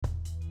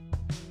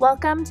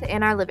Welcome to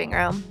In Our Living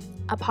Room,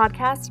 a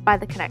podcast by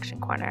The Connection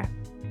Corner.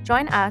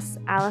 Join us,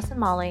 Alice and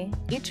Molly,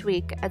 each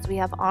week as we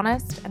have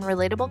honest and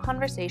relatable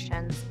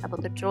conversations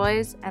about the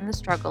joys and the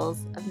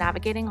struggles of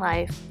navigating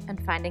life and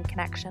finding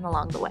connection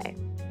along the way.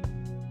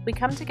 We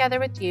come together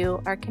with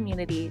you, our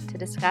community, to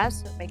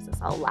discuss what makes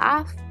us all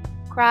laugh,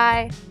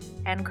 cry,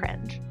 and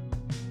cringe.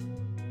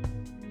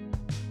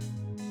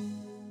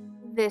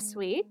 This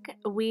week,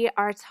 we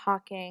are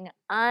talking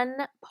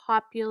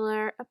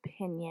unpopular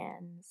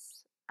opinions.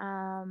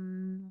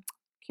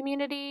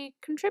 Community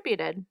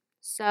contributed.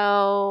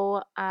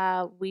 So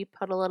we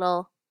put a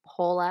little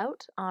poll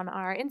out on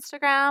our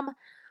Instagram.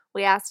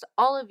 We asked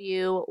all of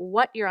you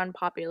what your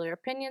unpopular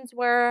opinions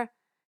were,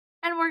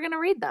 and we're going to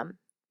read them.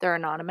 They're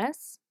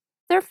anonymous,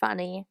 they're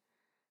funny,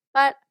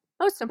 but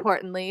most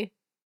importantly,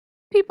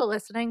 people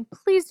listening,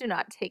 please do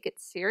not take it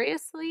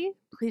seriously.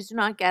 Please do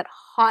not get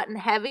hot and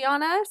heavy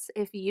on us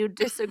if you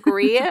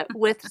disagree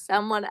with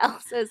someone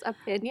else's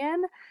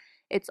opinion.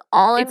 It's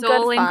all in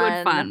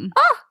good fun.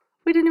 Oh,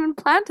 we didn't even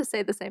plan to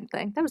say the same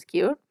thing. That was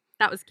cute.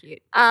 That was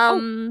cute.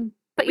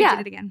 But we yeah,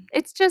 did it again.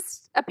 It's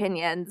just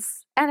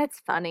opinions, and it's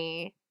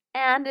funny,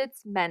 and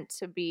it's meant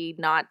to be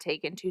not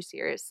taken too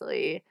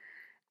seriously.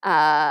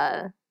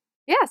 So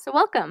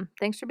welcome.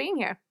 Thanks for being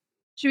here.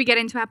 Should we get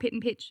into our pit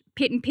and pitch?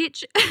 Pit and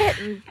pitch.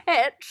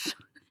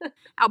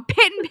 Our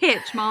pit and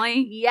pitch,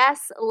 Molly.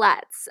 Yes,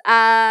 let's.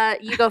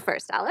 You go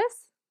first,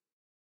 Alice.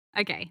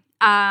 Okay.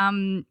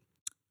 Well,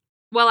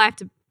 I have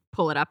to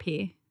pull it up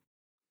here.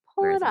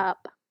 Pull it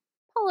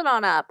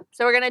on up.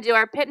 So we're going to do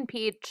our pit and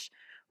peach.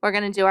 We're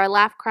going to do our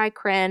laugh, cry,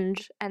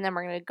 cringe. And then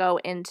we're going to go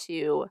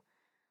into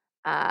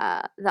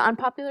the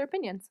unpopular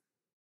opinions.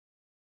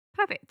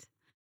 Perfect.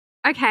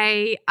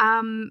 Okay.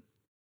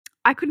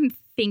 I couldn't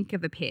think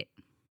of a pit.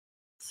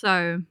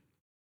 So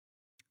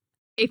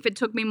if it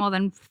took me more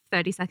than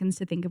 30 seconds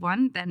to think of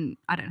one, then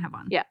I don't have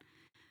one. Yeah.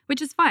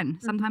 Which is fine.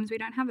 Sometimes we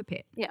don't have a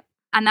pit. Yeah.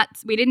 And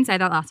we didn't say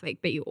that last week,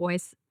 but you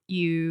always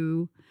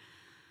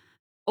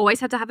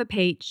have to have a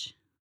peach.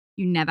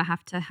 You never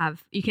have to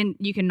have, you can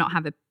not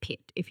have a pit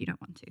if you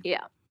don't want to.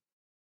 Yeah.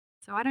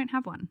 So I don't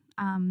have one.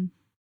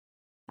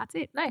 That's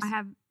it. Nice. I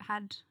have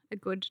had a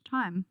good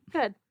time.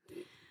 Good.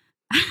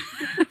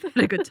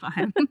 Had a good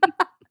time.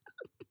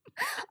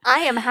 I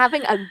am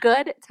having a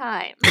good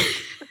time.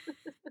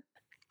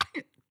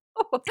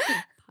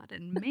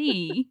 Pardon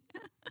me.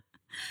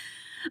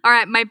 All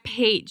right, my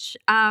peach.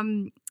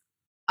 I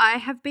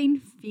have been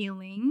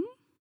feeling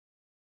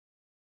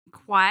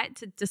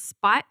quiet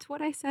despite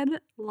what I said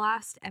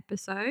last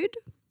episode.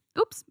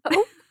 Oops.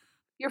 Oh,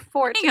 your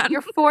fort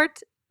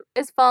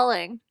is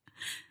falling.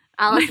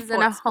 Alice is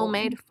in a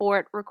homemade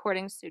fort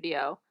recording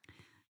studio.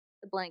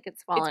 The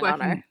blanket's falling on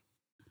her.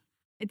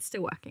 It's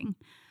still working.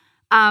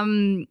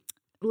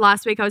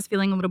 Last week I was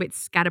feeling a little bit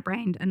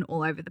scatterbrained and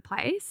all over the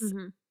place.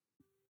 Mm-hmm.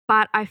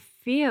 But I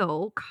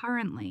feel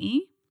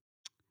currently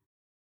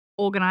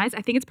organized.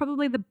 I think it's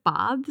probably the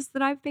baths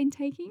that I've been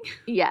taking.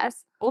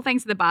 Yes. All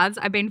thanks to the baths,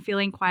 I've been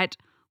feeling quite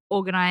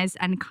organized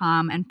and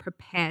calm and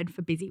prepared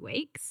for busy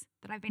weeks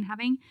that I've been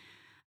having.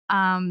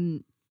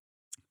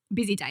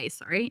 Busy days,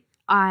 sorry.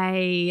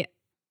 I,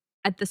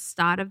 at the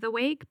start of the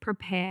week,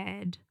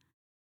 prepared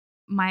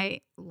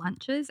my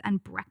lunches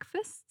and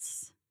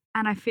breakfasts,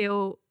 and I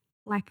feel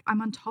like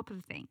I'm on top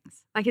of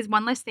things. Like it's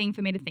one less thing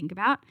for me to think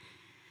about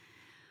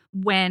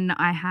when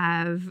I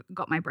have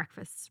got my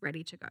breakfasts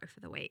ready to go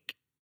for the week.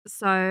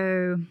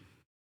 So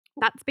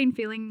that's been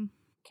feeling.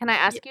 Can I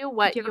ask you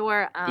what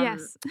your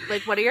yes.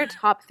 like what are your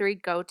top 3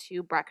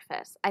 go-to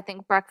breakfasts? I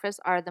think breakfasts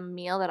are the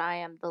meal that I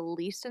am the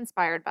least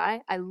inspired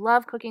by. I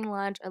love cooking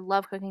lunch. I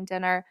love cooking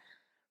dinner.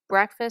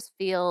 Breakfast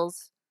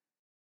feels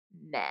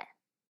meh.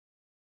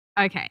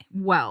 Okay,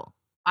 well,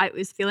 I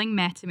was feeling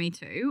meh to me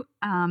too.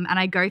 And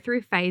I go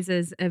through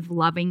phases of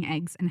loving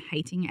eggs and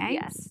hating eggs.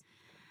 Yes.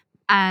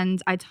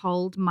 And I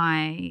told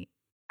my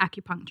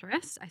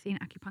acupuncturist, I see an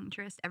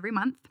acupuncturist every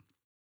month,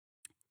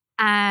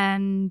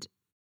 and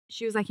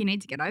she was like, you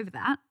need to get over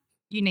that.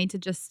 You need to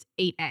just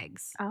eat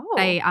eggs. Oh.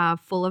 They are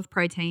full of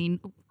protein.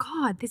 Oh,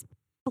 God, this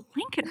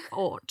blanket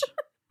fort.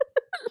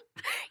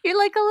 You're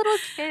like a little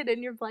kid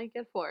in your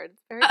blanket fort.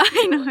 It's very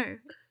cute.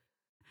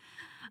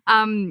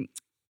 I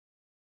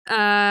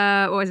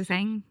know. What was I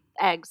saying?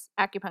 Eggs,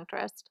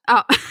 acupuncturist.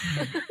 Oh,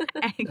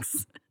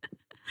 eggs.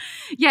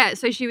 Yeah,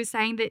 so she was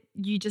saying that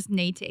you just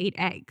need to eat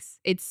eggs.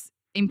 It's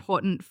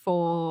important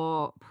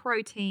for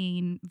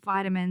protein,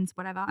 vitamins,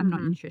 whatever. I'm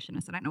not a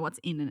nutritionist. I don't know what's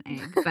in an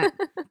egg, but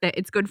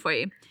it's good for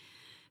you.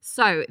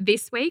 So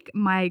this week,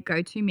 my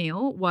go-to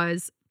meal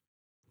was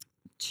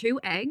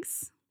 2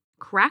 eggs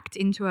cracked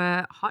into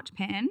a hot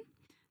pan,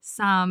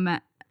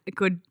 some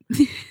good –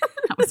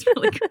 that was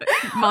really good.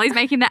 Molly's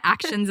making the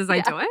actions as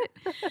I do it.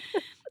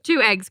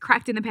 2 eggs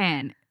cracked in the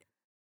pan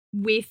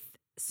with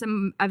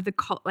some of the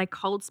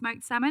cold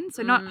smoked salmon.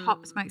 So not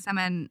hot smoked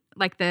salmon,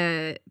 like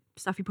the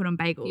stuff you put on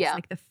bagels. Yeah.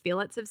 Like the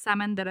fillets of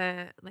salmon that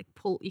are like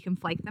you can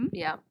flake them.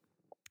 Yeah.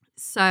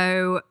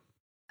 So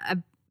a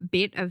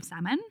bit of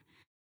salmon,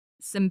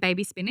 some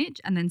baby spinach,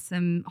 and then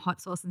some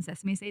hot sauce and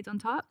sesame seeds on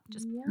top.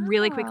 Just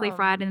really quickly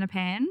fried Yum. in a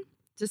pan.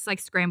 Just like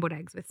scrambled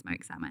eggs with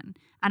smoked salmon.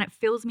 And it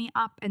fills me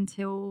up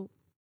until,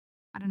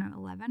 I don't know,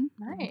 11:30.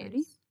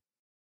 Nice.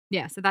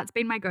 Yeah, so that's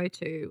been my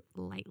go-to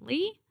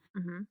lately.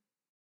 Mhm.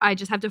 I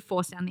just have to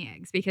force down the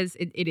eggs because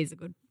it is a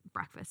good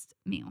breakfast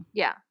meal.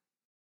 Yeah.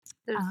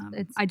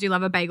 It's I do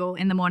love a bagel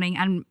in the morning,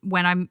 and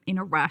when I'm in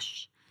a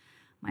rush,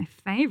 my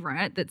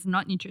favorite that's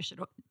not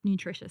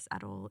nutritious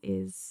at all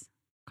is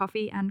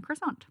coffee and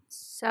croissant.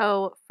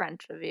 so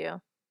French of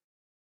you.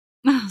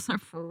 So So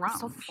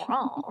French.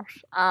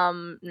 French.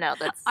 No,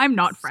 that's I'm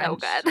not so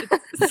French.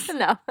 good.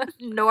 No,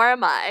 nor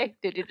am I.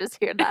 Did you just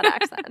hear that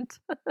accent?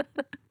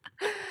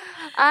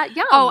 Oh, and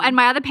Yum.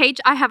 my other page,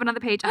 I have another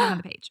page.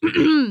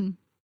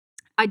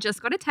 I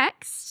just got a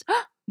text.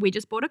 We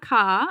just bought a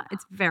car.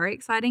 It's very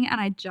exciting, and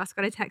I just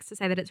got a text to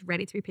say that it's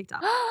ready to be picked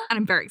up, and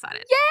I'm very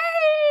excited.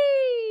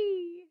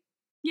 Yay!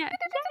 Yeah,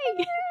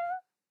 yay!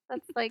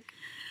 That's like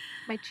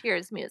my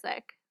cheers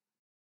music.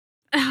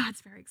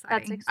 It's very exciting.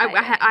 That's exciting.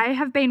 I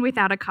have been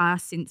without a car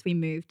since we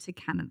moved to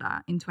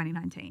Canada in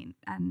 2019,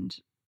 and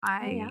Oh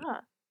yeah.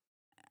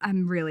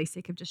 I'm really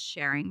sick of just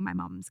sharing my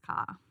mum's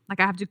car. Like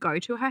I have to go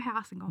to her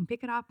house and go and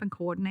pick it up and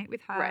coordinate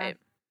with her. Right.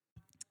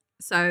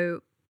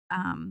 So,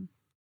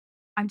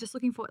 I'm just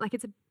looking for like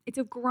it's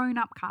a grown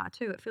up car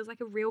too. It feels like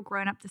a real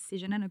grown up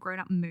decision and a grown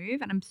up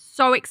move, and I'm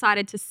so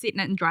excited to sit in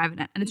it and drive in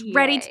it, and it's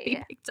ready to be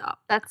Yay. picked up.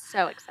 That's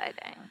so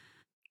exciting.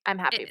 I'm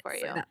happy for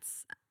So you.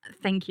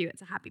 thank you.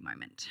 It's a happy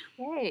moment.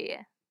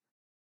 Yay.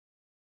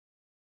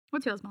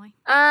 What's yours, Molly?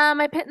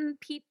 My pit and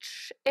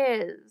peach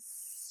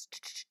is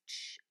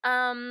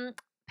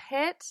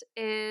pit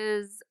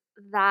is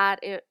that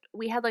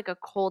we had like a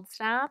cold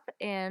snap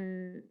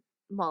in,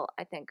 well,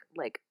 I think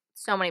like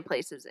so many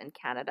places in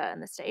Canada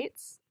and the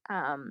States.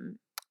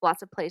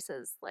 Lots of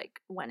places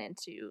like went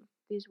into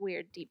these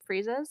weird deep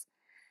freezes.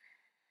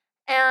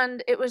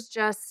 And it was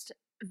just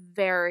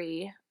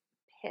very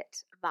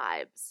pit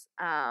vibes.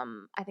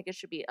 I think it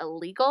should be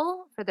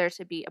illegal for there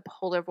to be a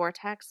polar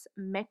vortex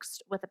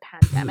mixed with a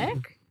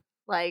pandemic.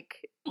 Like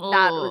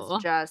that was Oh.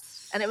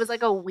 just, and it was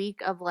like a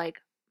week of like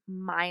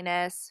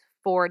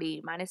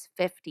 -40,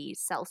 -50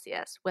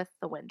 Celsius with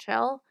the wind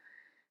chill.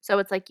 So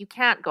it's like you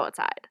can't go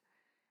outside.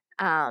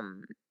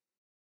 Um,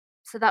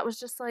 so that was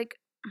just like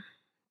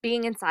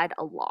being inside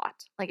a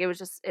lot. Like it was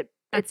just That's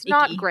it's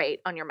not icky. great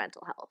on your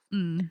mental health.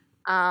 Mm.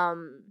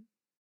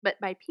 But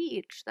my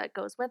peach that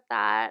goes with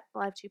that,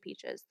 well, I have two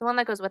peaches. The one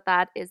that goes with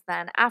that is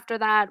then after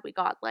that, we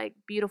got like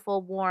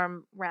beautiful,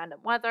 warm, random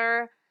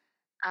weather.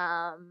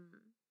 Um,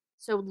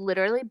 so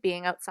literally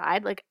being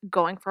outside, like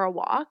going for a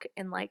walk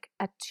in like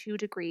a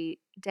 2-degree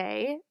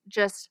day,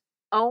 just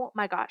oh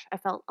my gosh, I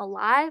felt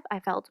alive. I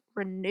felt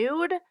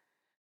renewed.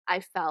 I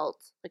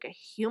felt like a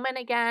human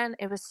again.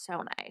 It was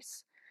so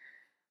nice.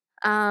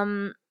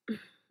 Um,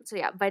 so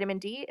yeah, vitamin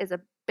D is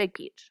a big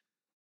peach.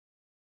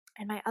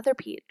 And my other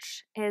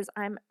peach is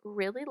I'm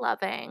really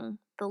loving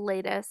the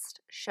latest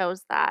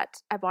shows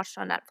that I've watched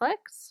on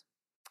Netflix.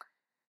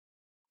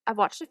 I've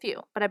watched a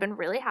few, but I've been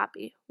really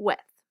happy with.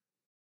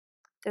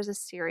 There's a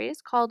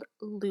series called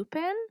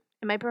Lupin.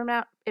 It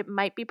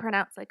might be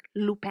pronounced like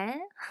Lupin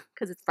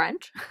because it's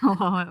French.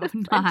 Oh,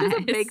 French is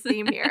a big nice.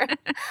 theme here.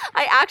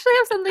 I actually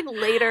have something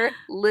later,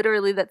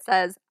 literally, that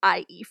says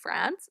IE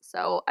France.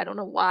 So I don't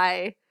know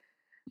why.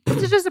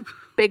 It's just a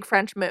big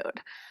French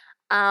mood.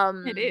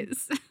 It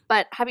is.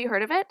 But have you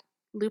heard of it?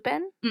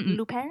 Lupin? Mm-mm.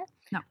 Lupin?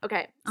 No.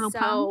 Okay.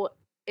 Lupin? So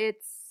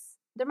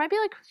there might be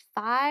like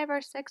 5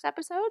 or 6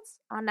 episodes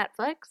on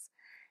Netflix,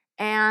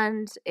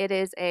 and it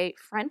is a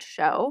French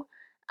show.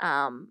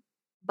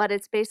 But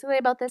it's basically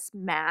about this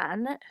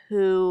man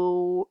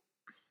who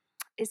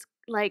is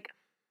like,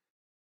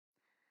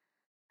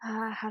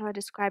 how do I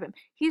describe him?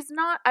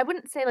 I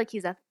wouldn't say like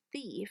he's a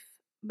thief,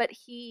 but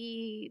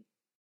he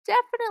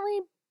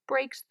definitely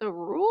breaks the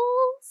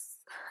rules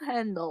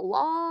and the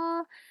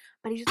law,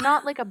 but he's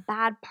not like a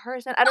bad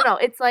person. I don't know.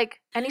 It's like,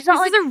 and he's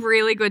not This like, is a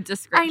really good I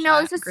description.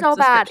 know this is so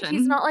bad.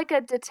 He's not like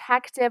a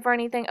detective or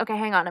anything. Okay,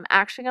 hang on. I'm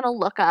actually gonna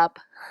look up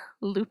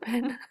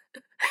Lupin.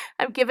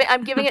 I'm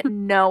giving it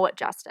no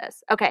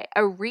justice. Okay,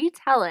 a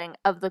retelling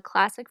of the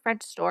classic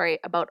French story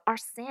about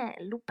Arsène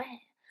Lupin,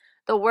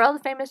 the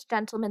world famous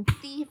gentleman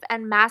thief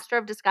and master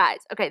of disguise.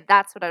 Okay,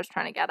 that's what I was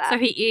trying to get at. So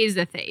he is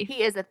a thief.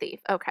 He is a thief.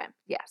 Okay,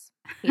 yes,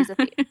 he's a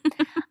thief.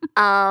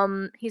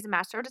 He's a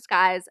master of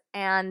disguise,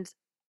 and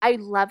I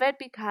love it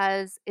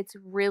because it's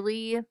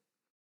really,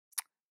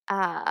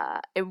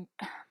 it,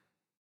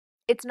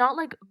 it's not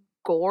like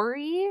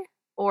gory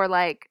or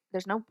like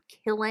there's no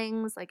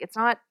killings. Like it's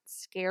not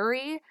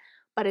scary,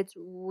 but it's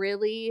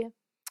really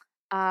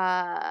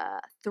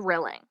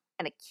thrilling,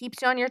 and it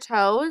keeps you on your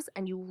toes,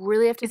 and you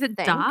really have to Is it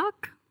think.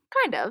 dark?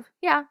 Kind of,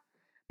 yeah,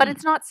 but Mm.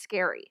 it's not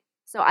scary.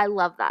 So I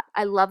love that.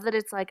 I love that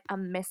it's like a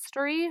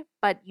mystery,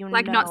 but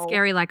Like not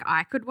scary like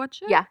I could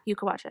watch it? Yeah, you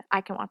can watch it.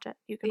 I can watch it.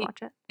 You can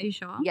watch it. Are you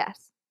sure?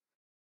 Yes.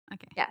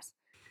 Okay. Yes.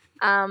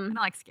 I don't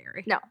like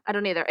scary. No, I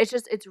don't either.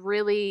 It's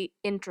really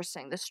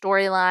interesting. The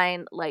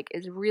storyline like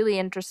is really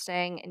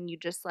interesting, and you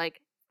just like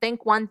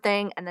think one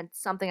thing and then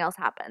something else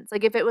happens.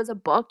 Like, if it was a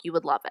book, you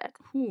would love it.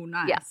 Ooh,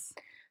 Yeah. nice.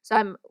 So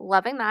I'm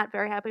loving that,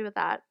 very happy with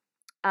that.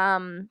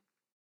 Um,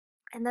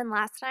 and then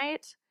last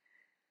night,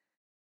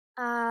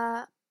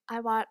 uh, I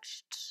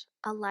watched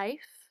A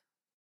Life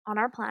on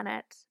Our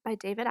Planet by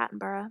David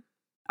Attenborough,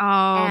 Oh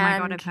my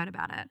god, I've and heard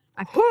about it.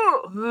 I've hit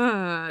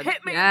heard. me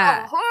in the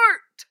Yeah.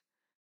 heart.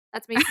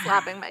 That's me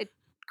slapping my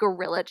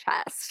gorilla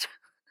chest.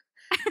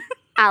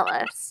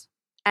 Alice,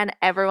 and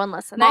everyone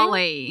listening,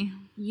 Molly.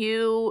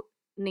 you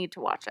need to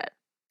watch it.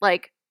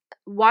 Like,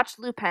 watch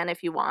Lupin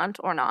if you want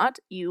or not.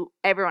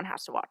 Everyone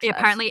has to watch Yeah, this.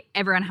 apparently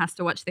everyone has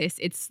to watch this.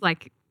 It's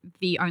like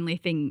the only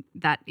thing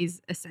that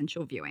is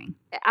essential viewing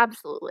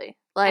Absolutely.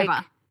 Like,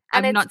 ever.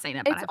 and I've not seen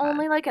it, but it's I've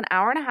only heard. like an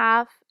hour and a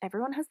half.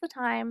 Everyone has the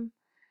time.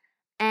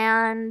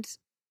 And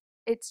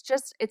it's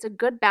a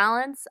good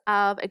balance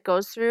of it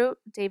goes through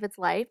David's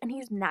life, and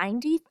he's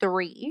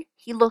 93.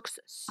 He looks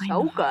I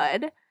so know.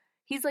 good.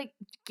 He's like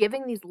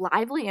giving these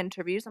lively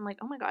interviews. I'm like,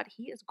 "Oh my god,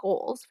 he is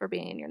goals for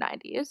being in your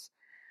 90s."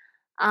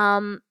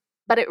 Um,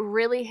 but it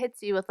really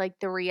hits you with like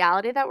the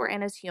reality that we're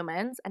in as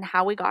humans and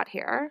how we got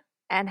here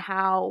and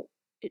how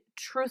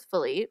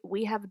truthfully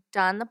we have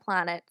done the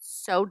planet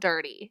so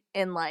dirty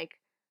in like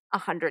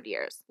 100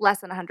 years,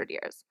 less than 100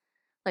 years.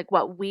 Like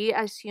what we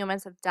as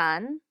humans have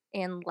done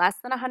in less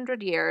than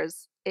 100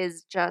 years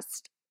is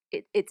just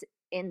it's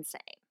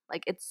insane.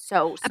 Like it's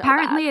so bad.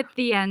 Apparently at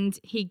the end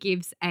he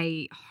gives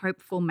a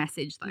hopeful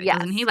message though,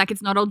 doesn't he? Yes. Like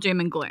it's not all doom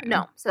and gloom.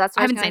 No. So that's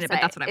I what I was haven't gonna seen it, but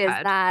say that's what I've is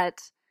heard.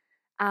 that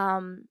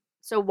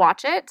so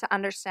watch it to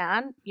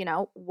understand,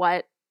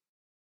 what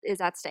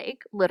is at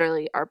stake,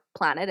 literally our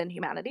planet and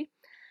humanity.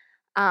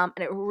 And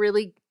it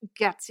really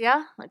gets you,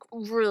 like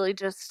really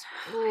just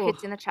Ooh.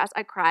 hits you in the chest.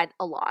 I cried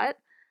a lot.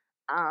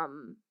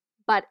 Um,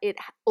 but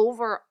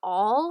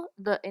overall,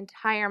 the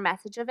entire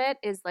message of it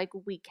is like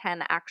we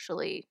can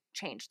actually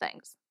change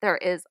things. There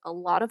is a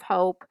lot of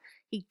hope.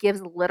 He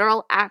gives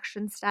literal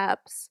action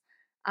steps.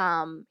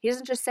 He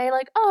doesn't just say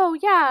like, "Oh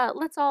yeah,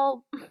 let's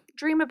all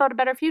dream about a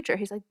better future."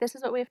 He's like, "This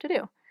is what we have to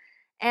do,"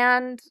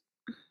 and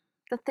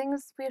the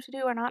things we have to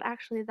do are not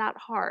actually that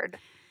hard.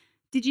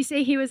 Did you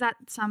see he was at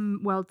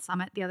some world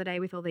summit the other day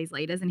with all these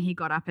leaders and he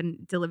got up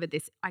and delivered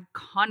this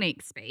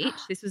iconic speech?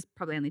 This was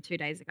probably only 2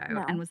 days ago and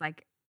No. was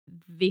like,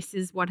 this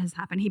is what has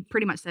happened. He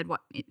pretty much said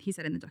what he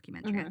said in the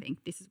documentary, I Mhm.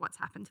 think. This is what's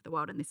happened to the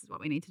world and this is what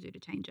we need to do to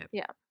change it.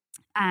 Yeah.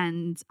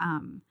 And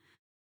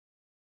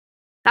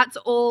that's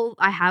all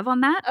I have on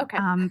that. Okay.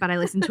 But I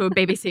listened to a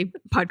BBC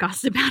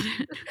podcast about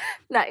it.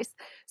 Nice.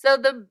 So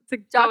the So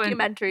go and-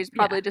 documentary is yeah.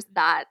 probably just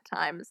that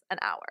times an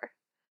hour.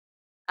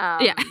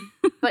 Yeah.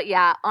 But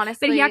yeah,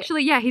 honestly, But he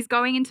actually, he's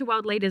going into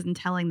world leaders and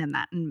telling them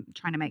that and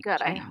trying to make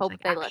good. I change. hope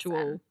like they actual.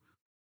 listen.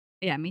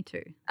 Yeah, me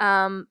too.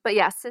 But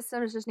yeah,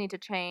 systems just need to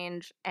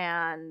change,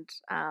 and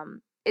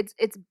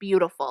it's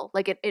beautiful.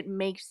 Like it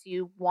makes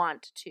you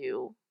want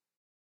to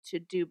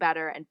do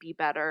better and be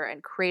better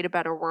and create a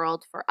better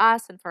world for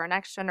us and for our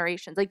next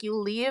generations. Like you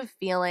leave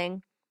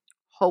feeling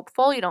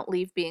hopeful. You don't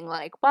leave being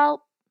like,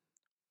 well,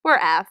 we're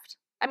effed.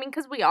 I mean,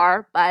 because we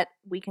are, but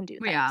we can do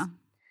We things. are.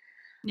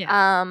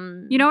 Yeah.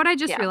 You know what I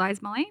just yeah.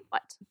 realized, Molly?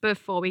 What?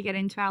 Before we get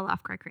into our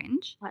laugh, cry,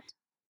 cringe. What?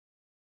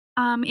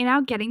 In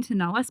our Getting to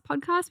Know Us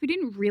podcast, we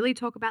didn't really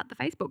talk about the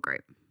Facebook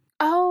group.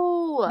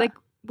 Oh, Like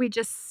we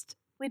just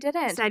we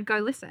didn't. said go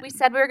listen. We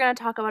said we were going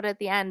to talk about it at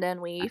the end,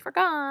 and we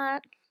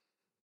forgot.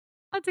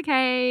 That's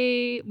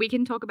okay. We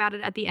can talk about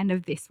it at the end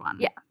of this one.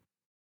 Yeah.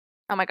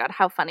 Oh my god,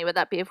 how funny would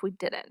that be if we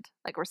didn't?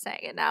 Like we're saying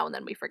it now and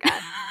then we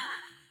forget.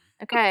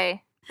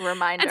 Okay,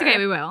 reminder. That's okay,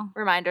 we will.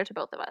 Reminder to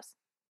both of us.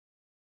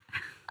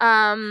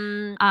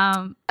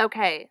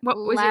 Okay. What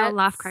was your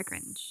laugh, cry,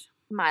 cringe?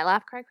 My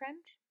laugh, cry, cringe?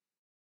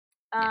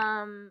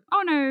 Yeah.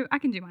 Oh no, I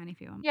can do mine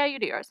if you want. Yeah, you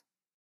do yours.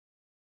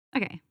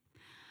 Okay.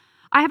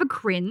 I have a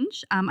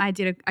cringe. I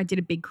did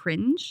a big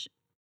cringe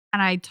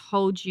and I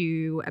told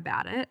you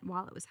about it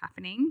while it was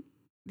happening.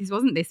 This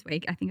wasn't this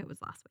week. I think it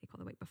was last week or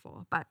the week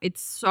before, but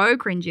it's so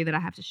cringy that I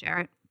have to share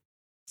it.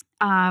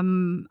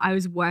 I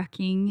was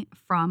working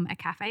from a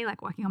cafe,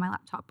 like working on my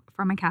laptop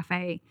from a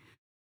cafe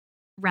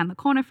around the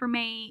corner from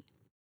me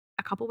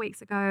a couple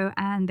weeks ago,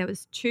 and there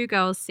was 2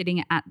 girls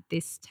sitting at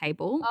this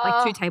table,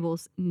 like 2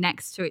 tables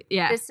next to it.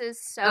 Yeah. This is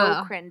so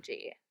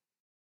cringy.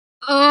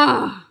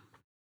 Ugh.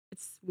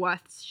 It's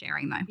worth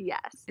sharing though.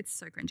 Yes. It's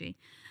so cringy.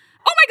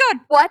 Oh my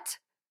god! What?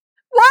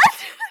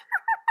 What?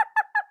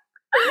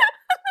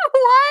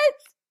 What?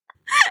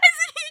 It's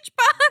a huge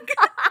bug.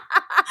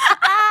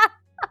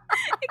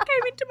 It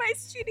came into my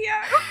studio.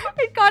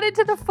 It got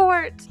into the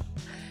fort.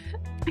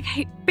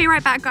 Okay, be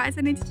right back, guys.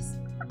 I need to just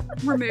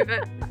remove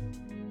it.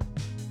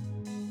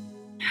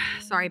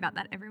 Sorry about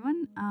that,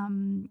 everyone.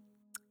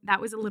 That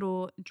was a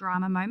little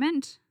drama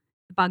moment.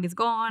 The bug is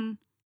gone.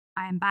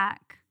 I am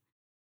back.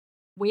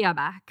 We are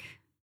back.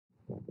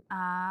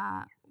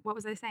 What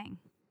was I saying?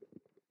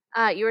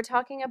 You were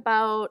talking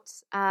about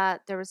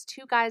there was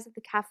 2 guys at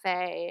the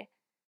cafe.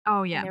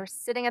 Oh, yeah. And they were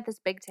sitting at this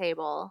big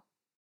table.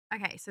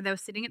 Okay, so they were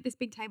sitting at this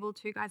big table,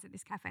 2 guys at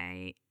this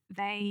cafe.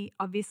 They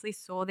obviously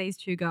saw these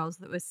 2 girls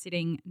that were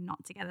sitting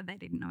not together. They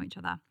didn't know each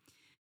other.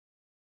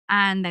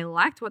 and they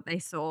liked what they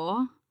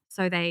saw.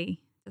 So they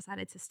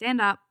decided to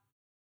stand up,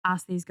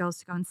 ask these girls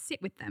to go and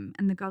sit with them.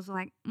 And the girls were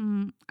like,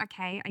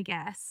 okay, I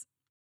guess.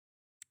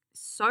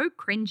 So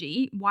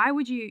cringy. Why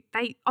would you?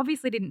 They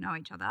obviously didn't know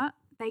each other.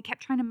 They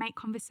kept trying to make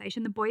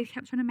conversation. The boys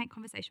kept trying to make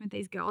conversation with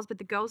these girls, but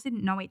the girls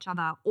didn't know each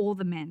other or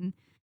the men.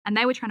 And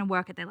they were trying to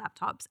work at their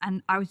laptops.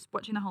 And I was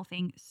watching the whole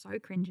thing, so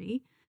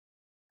cringy.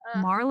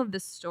 Ugh. Moral of the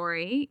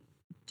story,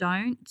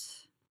 don't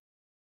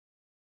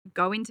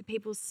go into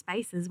people's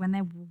spaces when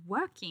they're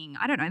working.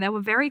 I don't know. They were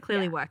very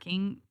clearly Yeah.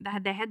 working. They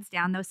had their heads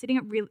down. They were sitting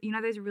at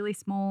those really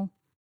small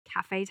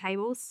cafe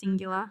tables,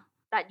 singular.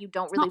 That you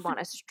don't It's really not for want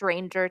a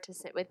stranger to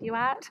sit with you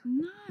at.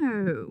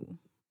 no.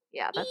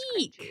 Yeah, that's cringy.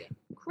 Eek. It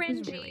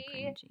was really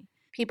Cringy. cringy.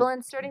 People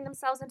inserting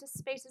themselves into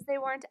spaces they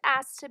weren't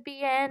asked to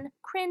be in.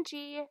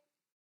 Cringy.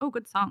 Oh,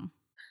 good song.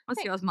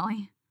 What's yours, Thanks.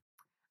 Molly?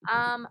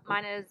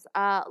 Mine is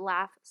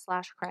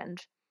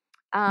laugh/cringe.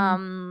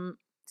 Mm.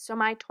 So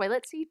my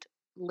toilet seat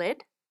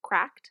lid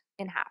cracked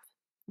in half.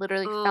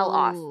 Literally fell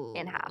off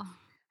in half. Oh.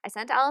 I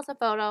sent Alice a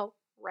photo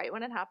right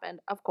when it happened,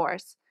 of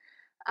course.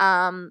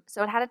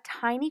 So it had a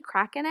tiny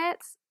crack in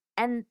it,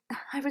 and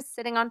I was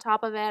sitting on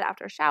top of it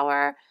after a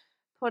shower,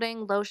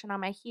 putting lotion on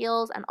my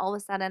heels, and all of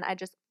a sudden I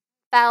just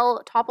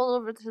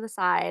toppled over to the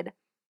side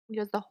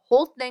because the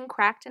whole thing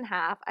cracked in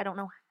half. I don't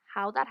know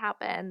how that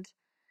happened.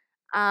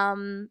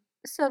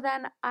 So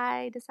then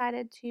I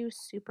decided to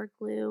super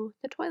glue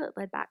the toilet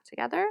lid back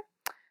together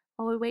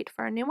while we wait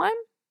for a new one.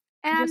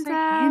 You're And so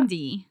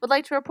handy. would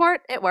like to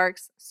report it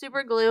works.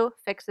 Super glue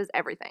fixes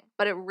everything,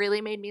 but it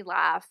really made me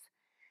laugh,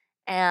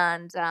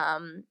 and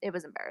it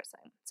was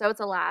embarrassing. So it's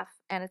a laugh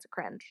and it's a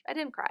cringe. I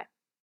didn't cry,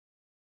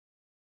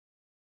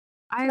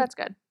 so I that's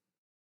good.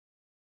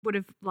 would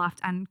have laughed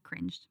and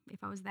cringed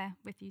if I was there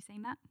with you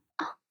seeing that.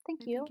 Oh,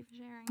 thank So thank you.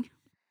 you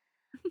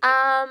for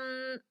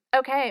sharing.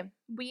 Okay,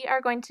 we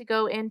are going to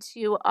go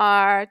into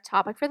our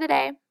topic for the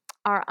day,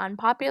 our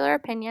unpopular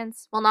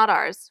opinions. Well, not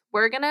ours.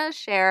 We're going to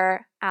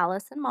share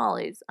Alice and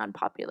Molly's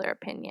unpopular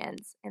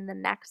opinions. In the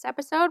next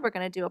episode, we're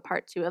going to do a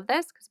part 2 of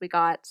this because we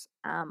got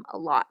a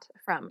lot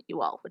from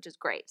you all, which is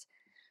great.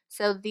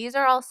 So these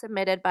are all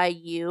submitted by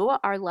you,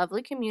 our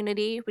lovely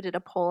community. We did a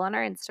poll on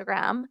our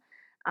Instagram.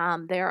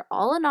 They're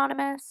all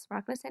anonymous. We're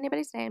not going to say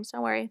anybody's names,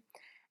 don't worry.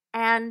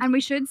 And And we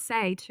should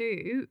say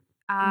too,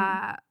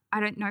 mhm, I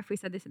don't know if we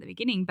said this at the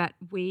beginning, but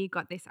we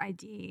got this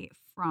idea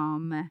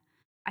from,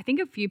 I think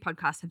a few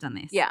podcasts have done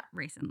this yeah,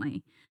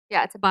 recently.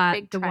 yeah, it's a But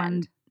big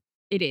trend.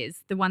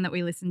 the one that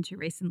we listened to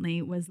recently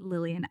was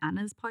Lily and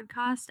Anna's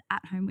podcast,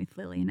 At Home with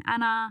Lily and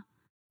Anna.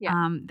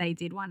 Yeah. They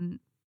did one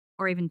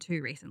or even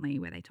two recently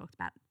where they talked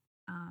about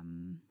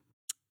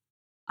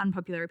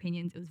unpopular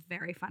opinions. It was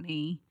very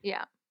funny.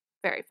 Yeah,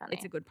 very It's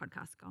funny. a good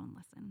podcast. Go and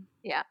listen.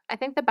 Yeah, I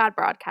think the Bad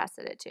Broadcast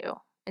did it too.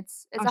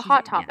 It's Oh, a she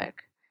hot did, yeah.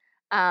 topic.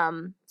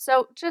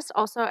 So just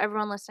also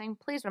everyone listening,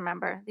 please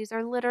remember these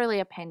are literally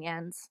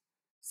opinions.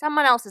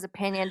 Someone else's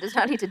opinion does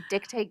not need to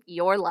dictate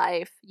your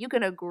life. You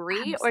can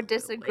agree or Absolutely.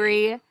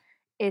 disagree.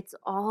 It's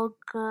all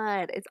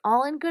good. It's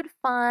all in good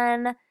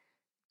fun.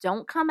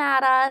 Don't come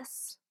at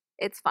us.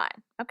 It's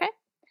fine. Okay?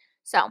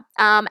 So,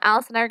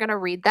 Alice and I are going to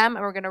read them,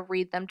 and we're going to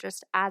read them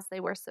just as they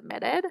were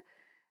submitted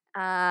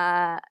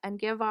and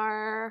give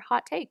our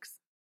hot takes.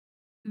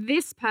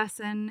 This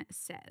person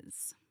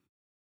says,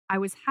 I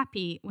was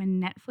happy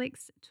when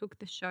Netflix took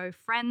the show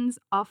Friends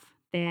off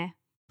their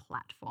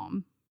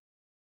platform.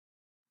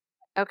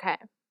 Okay.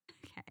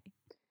 Okay.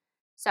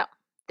 So,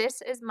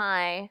 this is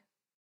my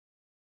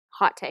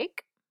hot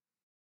take,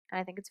 and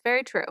I think it's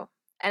very true.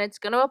 And it's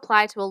going to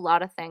apply to a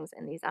lot of things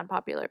in these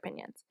unpopular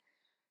opinions.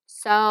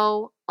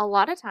 So, a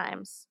lot of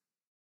times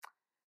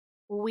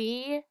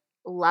we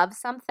love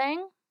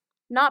something,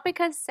 not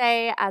because,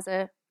 say, as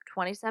a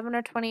 27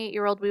 or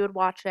 28-year-old, we would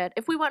watch it.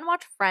 If we went and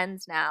watch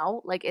Friends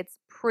now, like it's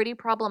pretty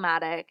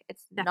problematic,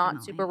 it's not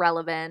super Definitely.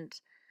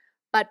 relevant.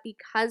 But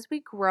because we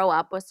grow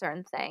up with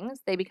certain things,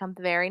 they become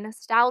very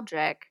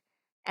nostalgic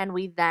and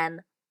we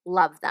then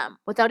love them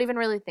without even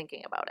really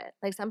thinking about it.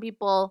 Like some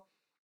people,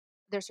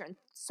 there's certain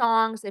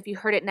songs, if you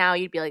heard it now,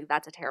 you'd be like,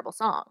 that's a terrible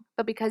song.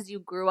 But because you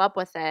grew up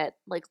with it,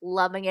 like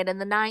loving it in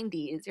the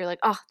 90s, you're like,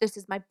 oh, this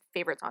is my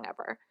favorite song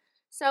ever.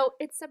 So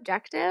it's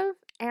subjective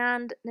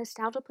and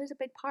nostalgia plays a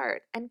big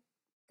part. And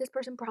this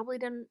person probably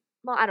didn't,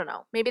 well, I don't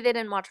know. Maybe they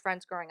didn't watch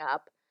Friends growing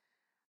up.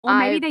 Or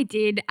maybe I, they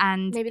did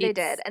and maybe they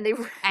did. it's And they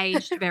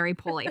aged very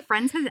poorly.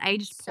 Friends has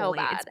aged so poorly.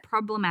 It's bad.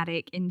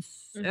 problematic in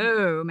Hmm.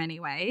 so many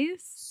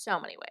ways. So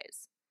many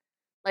ways.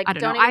 I Like,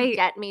 don't know. don't even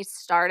get me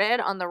started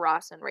on the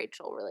Ross and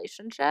Rachel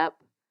relationship.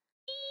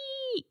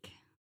 Eek.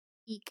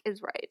 Eek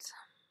is right.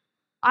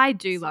 I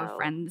do love So,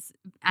 Friends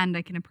and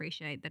I can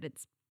appreciate that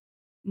it's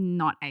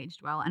not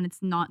aged well and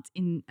it's not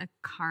in a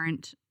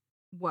current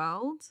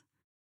world.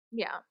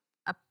 yeah.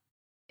 Uh,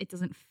 It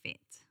doesn't fit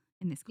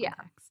in this Yeah.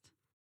 context.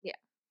 Yeah.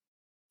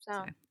 So,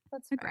 So,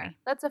 that's fair. agree.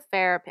 That's a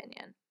fair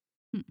opinion.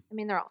 Hmm. I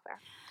mean, they're all fair.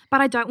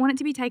 But I don't want it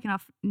to be taken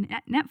off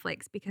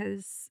Netflix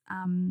because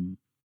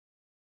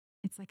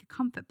it's like a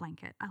comfort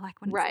blanket. I like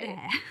when it's Right.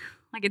 there.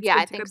 Like it's Yeah, I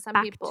good to think go some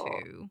back people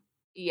to.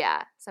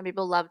 yeah, some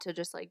people love to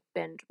just, like,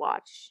 binge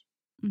watch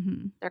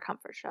Mhm. Their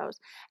comfort shows.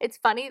 It's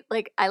funny,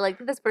 like, I like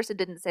that this person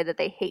didn't say that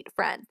they hate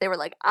Friends. They were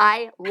like,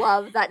 "I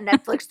love that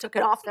Netflix took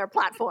it off their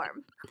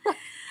platform."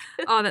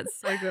 Oh, that's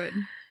so good.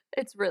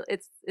 It's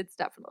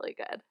definitely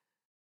good.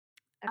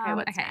 Okay,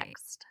 what's Okay.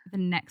 next? The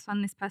next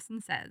one this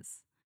person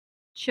says,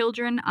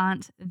 "Children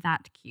aren't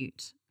that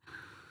cute."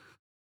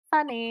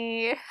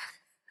 Funny.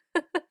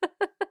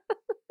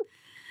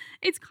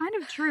 It's kind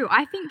of true.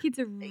 I think kids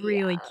are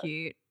really Yeah,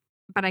 cute,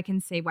 but I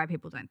can see why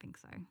people don't think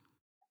so.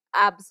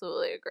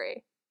 absolutely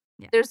agree.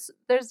 Yeah.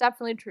 There's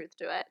definitely truth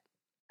to it.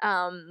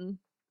 Um,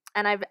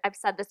 and I've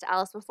said this to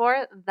Alice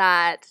before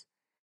that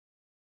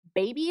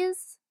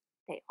babies,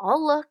 they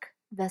all look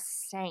the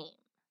same.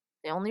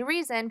 The only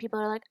reason people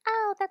are like,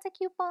 "Oh, that's a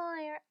cute boy,"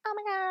 or "Oh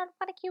my god,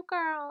 what a cute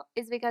girl,"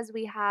 is because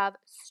we have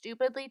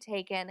stupidly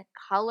taken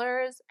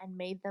colors and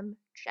made them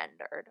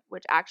gendered,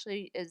 which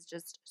actually is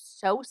just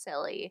so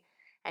silly.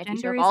 And if you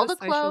Gender took is all a the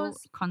social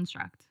clothes,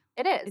 construct.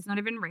 it is. It's not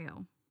even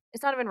real.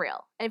 It's not even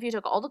real. And if you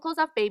took all the clothes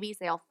off babies,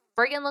 they all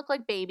friggin' look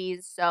like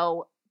babies.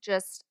 So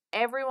just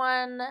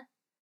everyone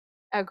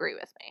agree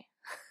with me.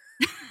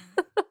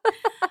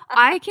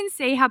 I can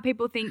see how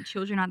people think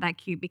children aren't that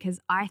cute because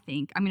I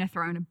think I'm going to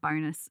throw in a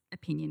bonus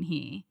opinion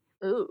here.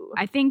 Ooh.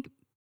 I think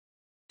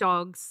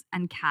dogs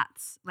and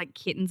cats, like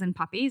kittens and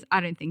puppies, I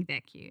don't think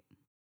they're cute.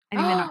 I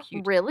think they're not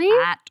cute Really?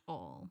 at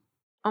all.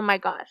 Oh my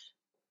gosh.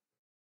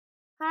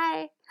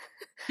 Hi.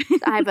 So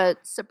I have a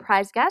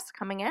surprise guest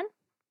coming in,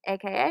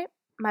 aka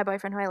my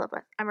boyfriend who I live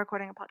with. I'm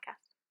recording a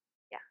podcast.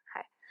 Yeah,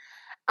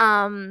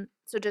 hi.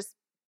 So just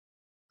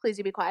please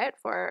you be quiet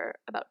for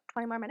about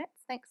 20 more minutes.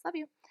 Thanks. Love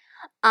you.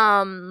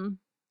 Um,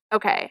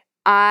 okay.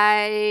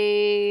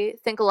 I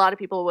think a lot of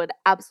people would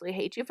absolutely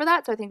hate you for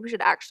that, so I think we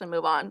should actually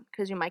move on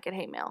because you might get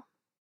hate mail.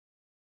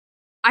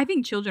 I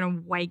think children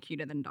are way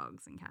cuter than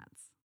dogs and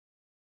cats.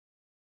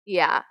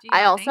 Yeah. Do you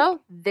I not think?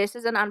 also, this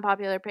is an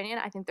unpopular opinion,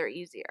 I think they're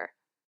easier.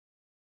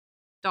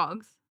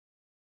 Dogs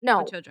or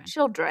No, children?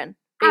 children,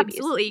 babies.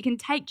 Absolutely. You can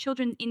take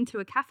children into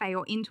a cafe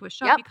or into a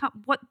shop. Yep. You can't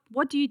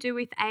what do you do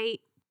with a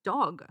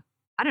dog?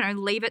 I don't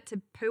know, leave it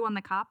to poo on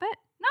the carpet?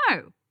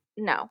 No.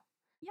 No.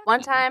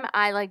 One Yucky. time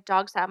I like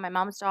dog sat my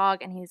mom's dog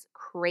and he's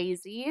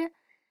crazy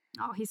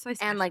Oh, he's so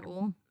and like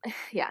special.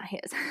 yeah, he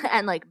is.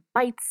 And like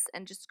bites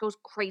and just goes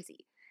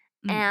crazy.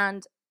 Mm.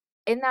 And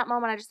in that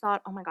moment I just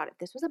thought, "Oh my god, if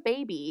this was a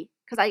baby,"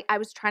 cuz I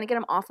was trying to get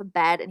him off of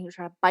bed and he was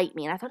trying to bite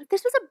me and I thought if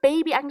this was a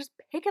baby, I can just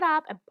pick it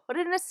up and put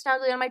it in a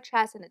snuggly on my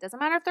chest and it doesn't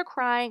matter if they're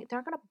crying, they're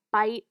not going to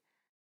bite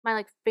my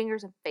like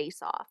fingers and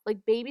face off.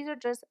 Like babies are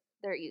just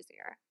they're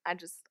easier. I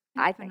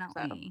think so.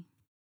 Definitely.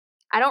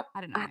 I don't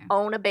I don't know.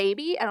 own a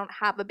baby. I don't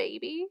have a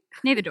baby.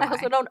 Neither do I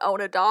also I. don't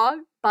own a dog,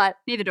 but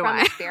Neither do from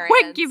I. We're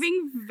experience,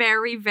 giving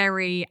very,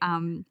 very,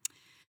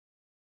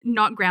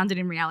 not grounded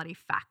in reality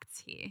facts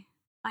here.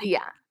 Like,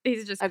 yeah,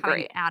 these are just coming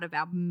agree. out of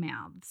our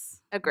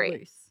mouths Agree.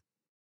 loose.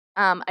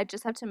 I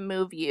just have to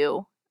move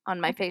you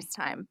on my Okay.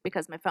 FaceTime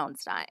because my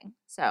phone's dying.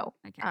 So,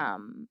 Okay.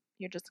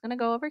 you're just gonna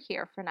go over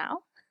here for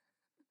now,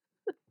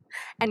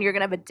 and you're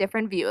gonna have a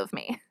different view of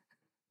me.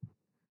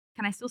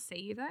 Can I still see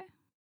you though?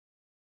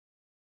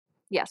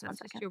 Yes, one That's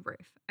just second. your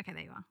roof. Okay,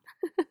 there you are.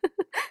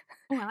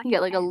 Oh, I like You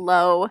your get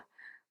pants.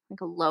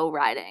 like a low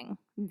riding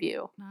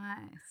view.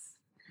 Nice.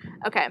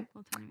 Okay.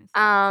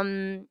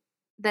 Autonomous.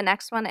 The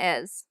next one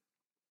is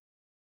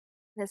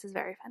this is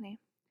very funny.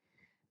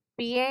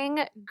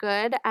 Being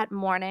good at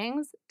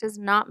mornings does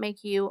not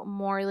make you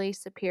morally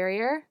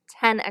superior.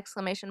 10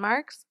 exclamation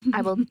marks.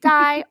 I will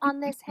die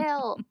on this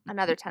hill.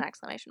 Another 10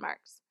 exclamation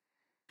marks.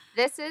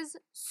 This is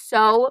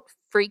so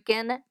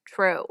freaking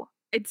true.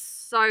 It's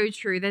so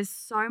true. There's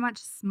so much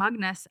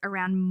smugness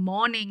around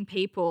morning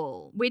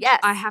people, which I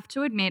Yes. have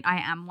to admit I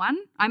am one.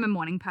 I'm a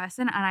morning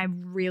person and I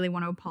really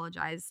want to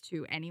apologize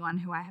to anyone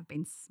who I have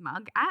been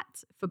smug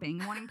at for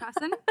being a morning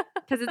person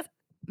because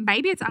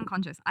maybe it's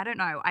unconscious. I don't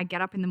know. I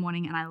get up in the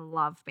morning and I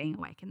love being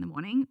awake in the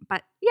morning,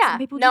 but some Yeah.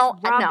 people just No,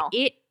 no.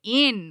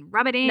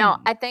 rub it No,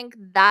 in. I think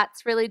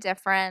that's really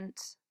different.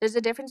 There's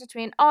a difference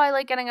between, oh, I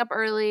like getting up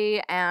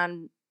early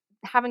and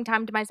having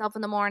time to myself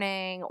in the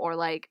morning or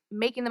like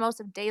making the most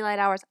of daylight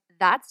hours.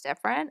 That's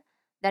different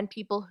than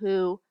people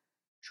who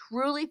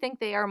truly think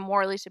they are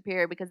morally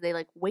superior because they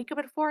like wake up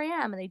at 4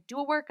 a.m. and they do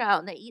a workout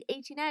and they eat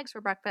 18 eggs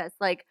for breakfast.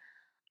 Like,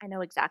 I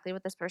know exactly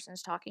what this person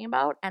is talking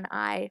about. And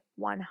I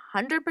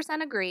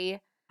 100% agree.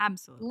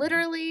 Absolutely.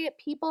 Literally,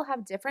 people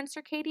have different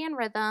circadian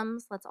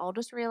rhythms. Let's all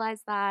just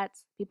realize that.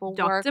 People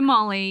Dr. work.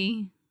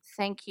 Molly,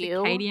 Thank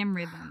you. circadian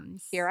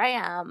rhythms. Here I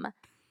am.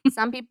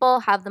 Some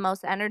people have the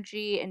most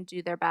energy and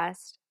do their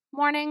best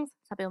mornings,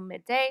 some people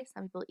midday,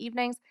 some people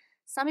evenings,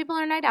 some people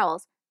are night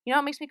owls. You know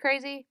what makes me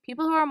crazy?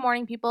 People who are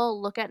morning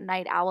people look at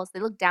night owls, they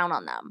look down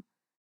on them.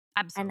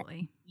 And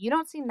Absolutely. you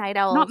don't see night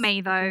Not owls me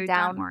looking though. Don't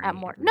down at worry,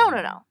 more. No, no,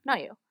 everyone. no,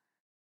 not you.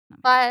 Not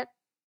me. But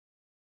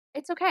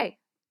it's okay.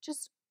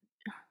 Just,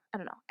 I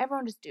don't know.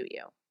 Everyone just do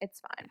you. It's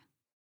Yeah. fine.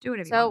 Do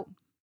whatever you want. So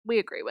we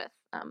agree with,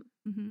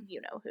 Mhm.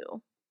 you know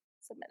who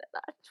submitted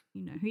that.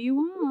 You know who you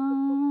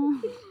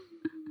are.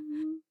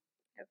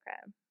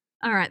 Okay.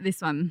 All right,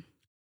 this one.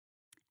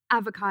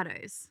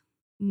 Avocados,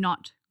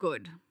 not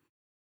good.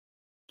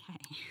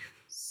 Okay.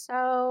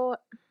 So,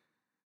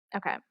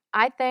 okay.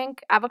 I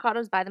think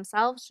avocados by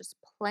themselves, just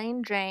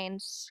plain Jane,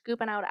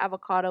 scooping out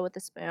avocado with a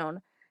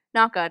spoon,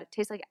 not good. It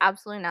tastes like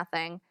absolutely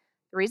nothing.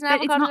 The reason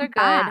But it's avocados are not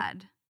good,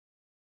 bad,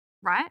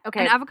 right?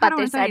 An okay, but avocado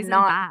on they its own said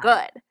isn't not bad.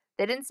 good.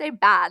 They didn't say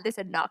bad, they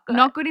said not good.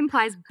 Not good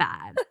implies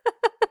bad.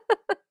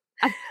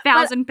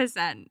 But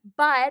 1,000%.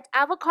 but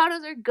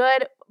avocados are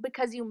good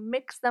because you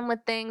mix them with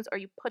things or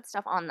you put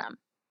stuff on them.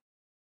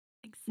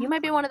 You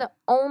might be one of Exactly. the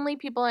only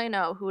people I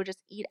know who would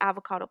just eat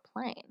avocado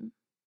plain.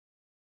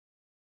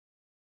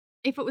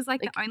 If it was,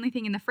 like, the Like, only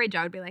thing in the fridge,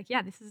 I would be like,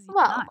 "Yeah, this is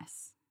well,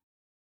 nice."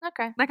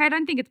 okay. Like, I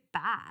don't think it's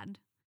bad.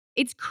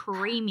 It's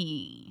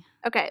creamy.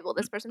 Okay, well,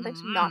 this person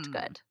thinks not Mm-mm.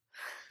 good.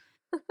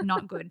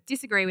 Not good.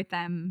 Disagree with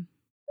them.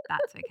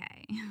 That's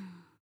okay.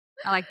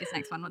 I like this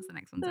next one. What's the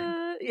next one say?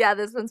 Yeah,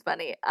 this one's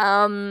funny.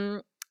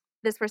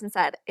 This person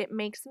said, "It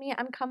makes me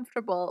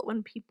uncomfortable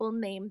when people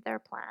name their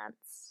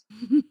plants."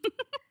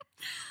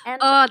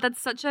 And Oh,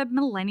 that's such a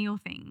millennial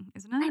thing,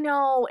 isn't I it?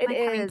 know it Like,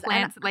 having is,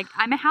 and plants like,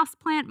 "I'm a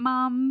houseplant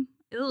mom."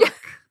 Ugh.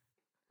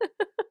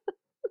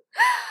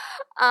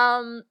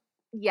 um,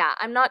 yeah,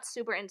 I'm not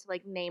super into,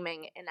 like,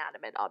 naming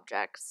inanimate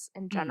objects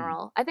in Mm.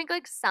 general. I think,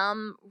 like,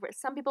 some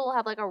people will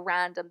have, like, a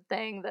random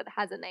thing that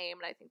has a name,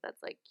 and I think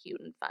that's, like, cute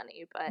and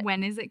funny, but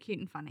When is it cute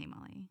and funny,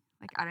 Molly?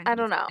 Like, I don't I think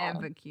don't it's know.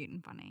 ever cute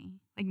and funny.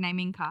 Like,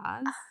 naming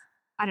cars?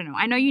 I don't know.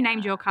 I know you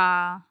named Yeah. your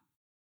car.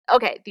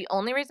 Okay, the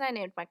only reason I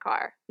named my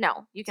car,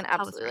 no, you can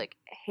Tell the absolutely, story. like,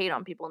 hate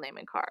on people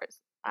naming cars.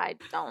 I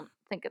don't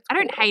think it's I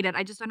don't cool. hate it,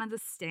 I just don't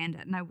understand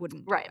it, and I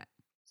wouldn't do Right. it.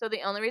 So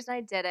the only reason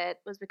I did it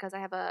was because I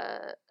have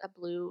a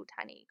blue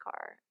tiny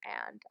car,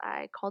 and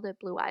I called it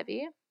Blue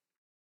Ivy,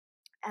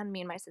 and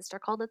me and my sister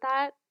called it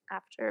that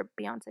after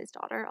Beyonce's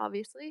daughter,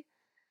 obviously.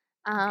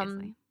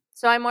 Obviously.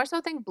 So I more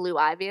so think Blue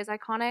Ivy is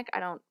iconic. I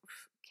don't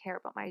care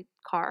about my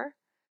car.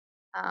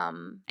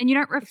 And you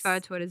don't refer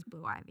It's to it as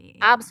Blue Ivy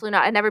either. absolutely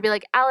not. I'd never be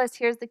like, Alice,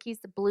 here's the keys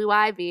to Blue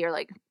Ivy, or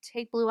like,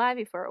 take Blue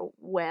Ivy for a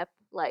whip.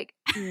 Like,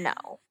 no,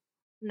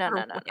 no, For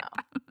a no, no, whip. no,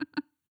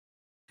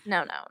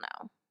 no, no,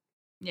 no.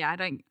 Yeah, I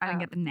don't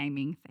get the Um,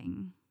 naming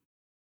thing.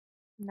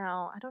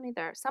 no, I don't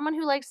either. Someone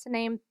who likes to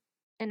name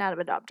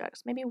inanimate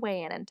objects, maybe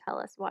weigh in and tell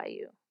us why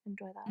you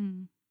enjoy that.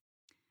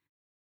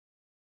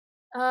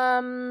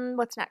 Mm.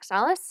 What's next,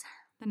 Alice?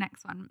 The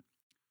next one.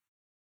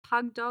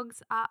 Pug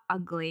dogs are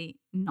ugly,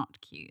 not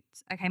cute.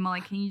 Okay,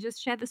 Molly, can you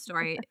just share the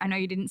story? I know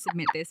you didn't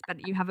submit this, but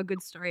you have a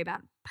good story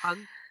about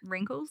pug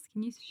wrinkles.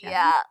 Can you share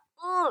that? Yeah.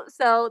 Ooh,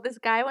 so this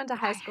guy I went to God,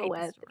 high I school hate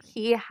the with, story.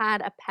 he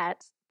had a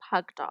pet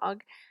pug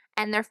dog,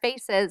 and their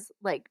faces,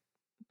 like,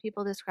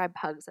 people describe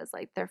pugs as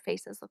like their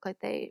faces look like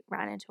they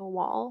ran into a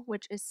wall,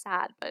 which is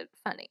sad but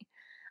funny.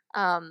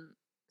 Um,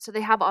 so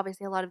they have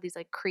obviously a lot of these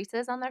like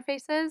creases on their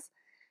faces.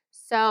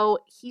 So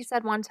he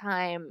said one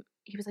time,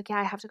 he was like, "Yeah,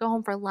 I have to go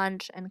home for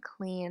lunch and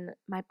clean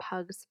my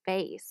pug's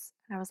face."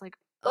 And I was like,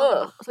 "Ugh."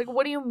 I Ugh, was like,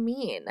 "What do you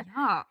mean?"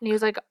 yuck. And he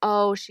was like,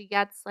 "Oh, she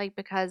gets like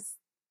because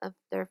of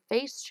their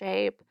face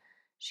shape,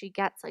 she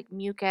gets like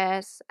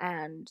mucus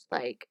and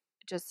like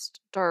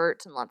just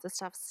dirt and lots of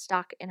stuff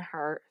stuck in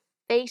her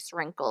face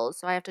wrinkles.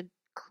 So I have to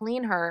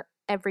clean her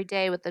every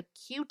day with a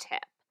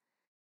Q-tip."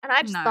 And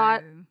I just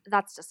thought, No.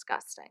 that's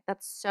disgusting.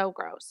 That's so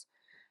gross.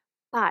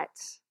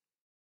 But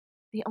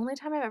the only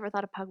time I've ever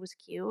thought a pug was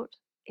cute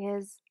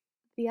is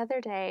the other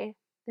day.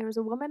 There was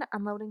a woman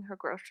unloading her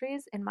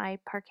groceries in my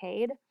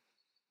parkade,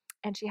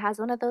 and she has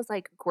one of those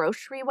like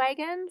grocery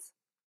wagons.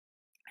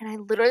 And I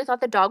literally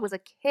thought the dog was a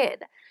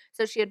kid.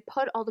 So she had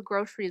put all the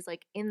groceries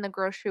like in the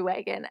grocery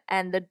wagon,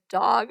 and the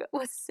dog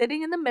was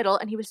sitting in the middle,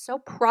 and he was so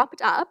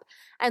propped up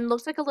and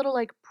looks like a little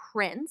like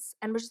prince,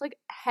 and was just like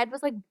head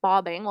was like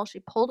bobbing while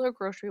she pulled her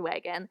grocery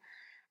wagon.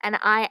 And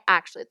I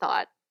actually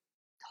thought,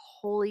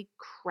 holy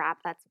crap,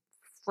 that's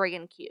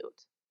friggin'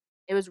 cute.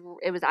 It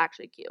was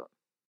actually cute.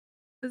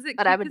 Was it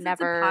But I cute would because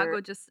it's a pug never,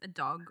 or just a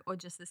dog or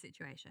just the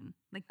situation?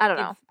 Like, I don't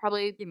give know,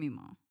 probably give me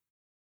more.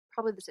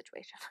 probably the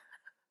situation.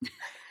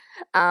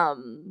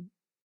 Um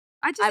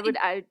I I just would it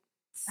I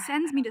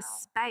sends I me don't to know.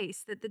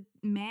 space that the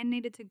man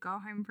needed to go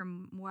home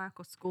from work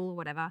or school or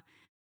whatever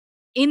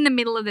in the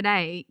middle of the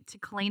day to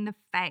clean the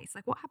face.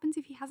 Like, what happens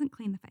if he hasn't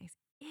cleaned the face?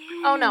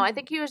 Oh, no, I Ew.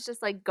 think he was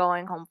just, like,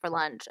 going home for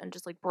lunch and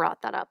just, like,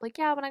 brought that up. Like,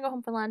 "Yeah, when I go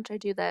home for lunch, I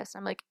do this."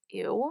 I'm like,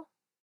 "Ew."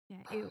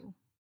 Yeah, ew.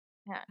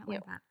 Yeah, Don't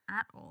ew. like that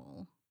at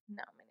all.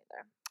 No, me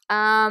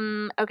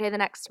neither. Okay, the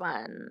next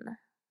one.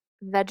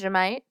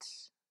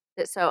 Vegemite.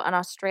 So an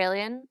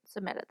Australian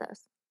submitted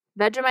this.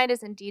 "Vegemite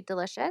is indeed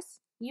delicious.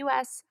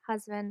 US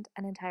husband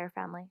and entire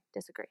family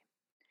disagree."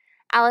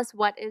 Alice,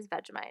 what is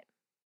Vegemite?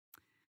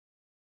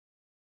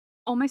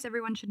 Almost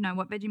everyone should know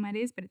what Vegemite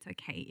is, but it's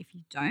okay if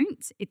you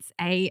don't. It's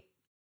a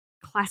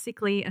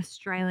classically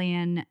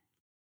Australian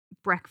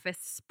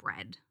breakfast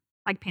spread,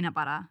 like peanut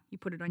butter. You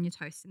put it on your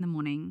toast in the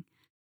morning.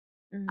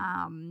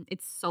 Mhm.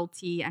 It's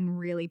salty and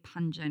really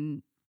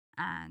pungent,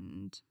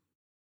 and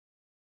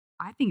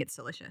I think it's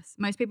delicious.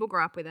 Most people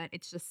grow up with it.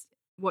 It's just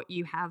what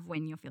you have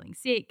when you're feeling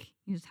sick.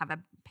 You just have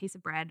a piece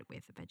of bread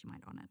with a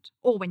Vegemite on it,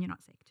 or when you're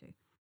not sick too.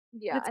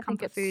 Yeah, It's I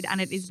think comfort it's food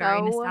and it is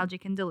very so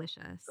nostalgic and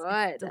delicious.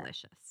 It's good.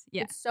 delicious.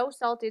 Yeah. It's so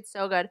salty, it's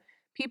so good.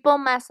 People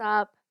mess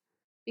up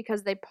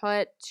because they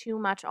put too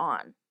much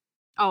on.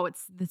 Oh,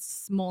 it's the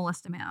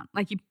smallest amount.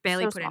 Like, you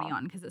barely So put any small.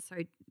 on because it's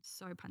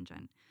so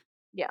pungent.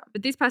 Yeah.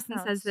 But this person No,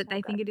 says it's that so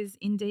they think good. it is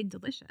indeed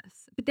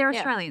delicious. But they're Yeah.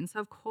 Australian, so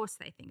of course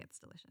they think it's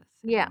delicious.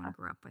 Yeah. Everyone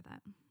grew up with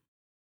it.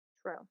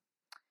 True.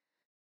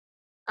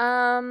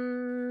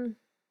 Um,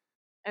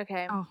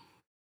 okay, Oh,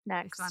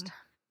 this next. one.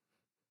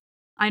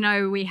 I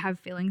know we have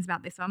feelings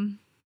about this one.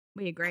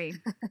 We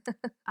agree.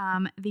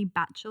 The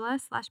Bachelor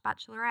slash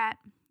Bachelorette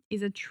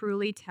is a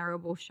truly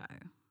terrible show.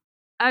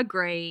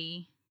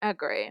 Agree.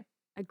 Agree.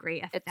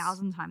 Agree It's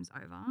 1,000 times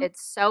over.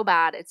 it's so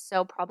bad, it's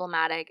so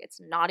problematic, it's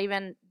not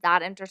even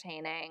that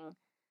entertaining.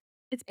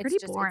 It's It's pretty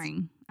just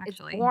boring,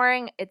 it's actually.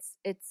 boring, it's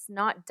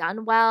not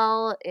done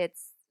well,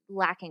 it's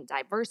lacking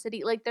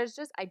diversity, like, there's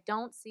just I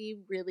don't see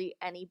really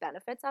any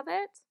benefits of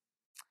it,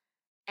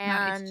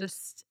 No, it's and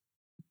just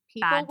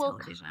people bad will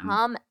television.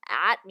 come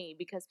at me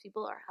because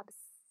people are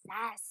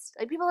obsessed,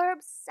 like, people are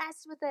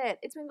obsessed with it.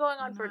 It's been going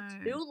I on for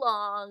know. too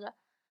long.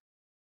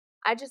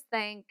 I just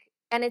think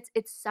and it's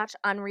such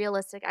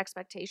unrealistic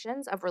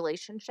expectations of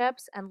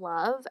relationships and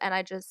love, and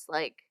I just,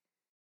 like,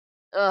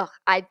 ugh,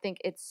 I think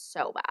it's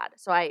so bad.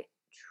 So I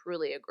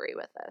truly agree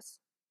with this.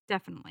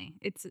 Definitely.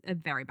 It's a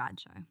very bad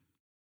show.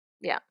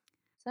 Yeah.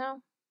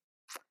 So,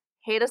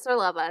 hate us or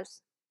love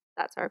us,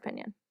 that's our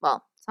opinion.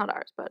 Well, it's not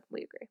ours, but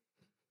we agree.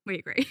 We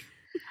agree.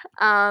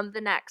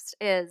 The next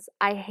is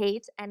I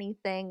hate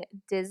anything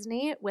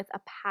Disney with a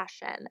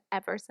passion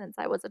ever since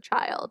I was a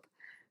child.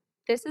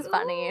 This is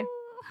funny.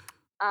 Ooh.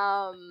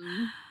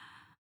 Um,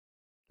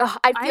 ugh,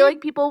 I feel I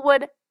like people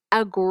would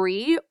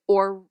agree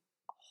or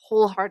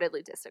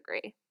wholeheartedly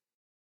disagree.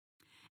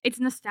 It's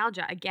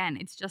nostalgia, again,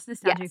 it's just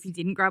nostalgia. If you Yes.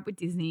 didn't grow up with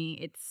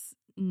Disney, it's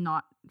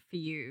not for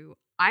you.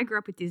 I grew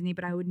up with Disney,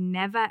 but I would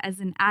never, as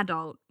an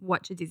adult,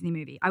 watch a Disney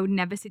movie. I would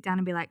never sit down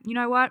and be like, "You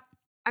know what?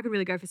 I could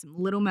really go for some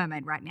Little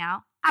Mermaid right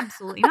now."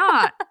 Absolutely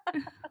not.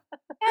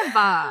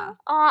 Never.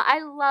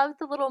 I loved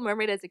The Little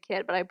Mermaid as a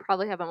kid, but I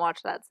probably haven't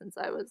watched that since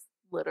I was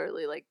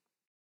literally, like,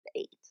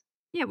 8.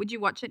 Yeah, would you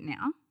watch it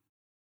now?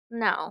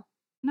 No.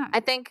 No. I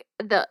think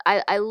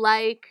I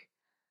like,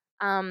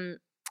 um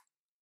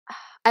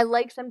I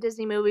like some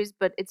Disney movies,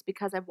 but it's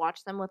because I've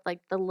watched them with,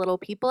 like, the little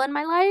people in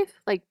my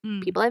life, like,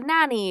 Mm, people I've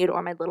nannied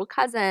or my little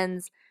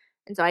cousins,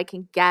 and so I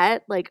can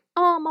get, like,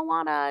 "Oh,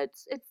 Moana,"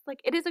 it's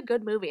like it is a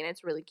good movie and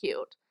it's really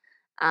cute.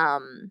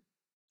 Um,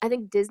 I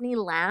think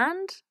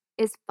Disneyland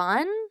is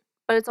fun,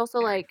 but it's also,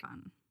 very like,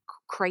 fun.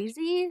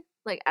 crazy.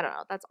 Like, I don't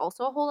know, that's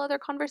also a whole other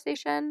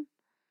conversation.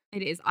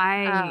 It is.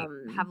 I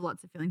have Um,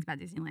 lots of feelings about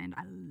Disneyland.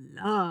 I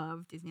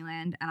love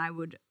Disneyland, and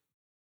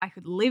I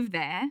could live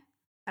there,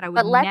 but I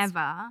would but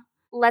never.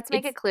 let's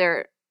make It's it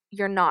clear,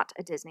 you're not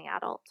a Disney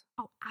adult.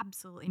 Oh,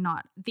 absolutely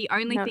not.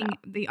 No, no.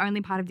 The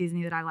only part of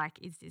Disney that I like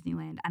is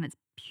Disneyland, and it's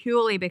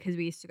purely because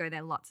we used to go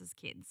there lots as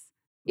kids.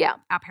 Yeah,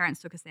 Our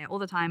parents took us there all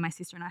the time. My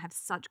sister and I have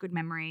such good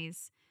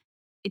memories.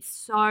 It's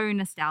so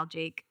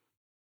nostalgic.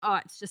 Oh,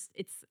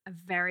 it's a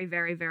very,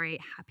 very, very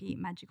happy,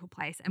 magical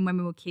place. And when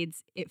we were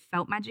kids, it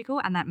felt magical,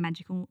 and that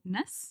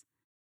magicalness,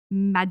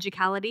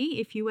 magicality,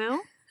 if you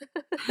will,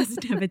 has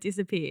never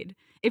disappeared.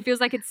 It feels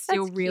like it's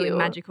still that's really cute.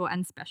 magical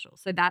and special.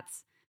 So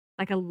that's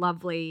like a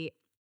lovely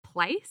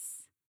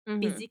place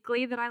Mhm.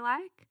 physically that I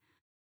like.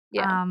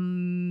 Yeah.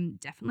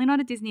 Definitely not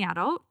a Disney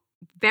adult.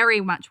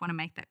 Very much want to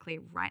make that clear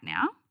right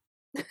now.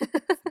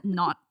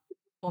 Not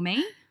for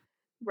me.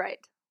 Right.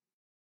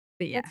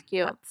 But yeah, That's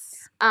cute.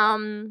 that's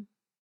Um,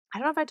 I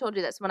don't know if I told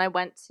you this, when I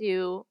went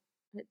to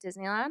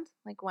Disneyland,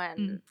 like,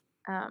 mm,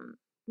 when,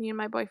 me and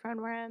my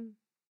boyfriend were in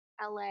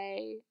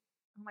LA,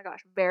 oh my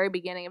gosh, very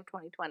beginning of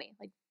 2020,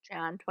 like,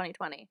 Jan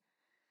 2020.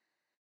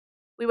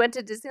 We went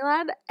to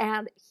Disneyland,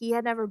 and he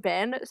had never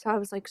been, so I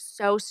was, like,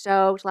 so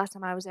stoked. Last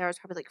time I was there, I was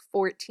probably, like,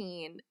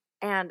 14,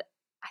 and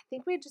I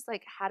think we had just,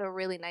 like, had a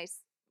really nice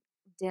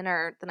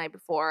dinner the night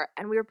before,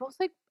 and we were both,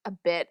 like, a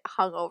bit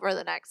hungover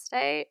the next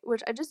day,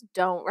 which I just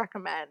don't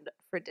recommend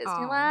for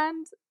oh,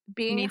 Disneyland.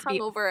 you Being need to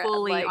be hungover and,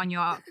 fully like, on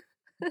your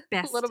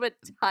a little best bit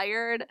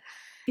tired,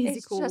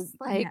 it's physical. just,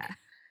 Yeah. like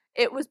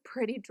it was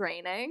pretty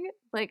draining.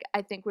 Like,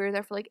 I think we were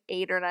there for, like,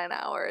 8 or 9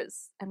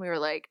 hours, and we were,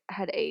 like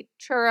had ate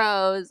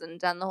churros and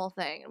done the whole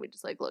thing, and we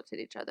just, like, looked at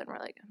each other and we're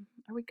like,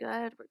 "Are we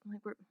good?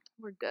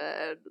 We're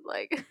good.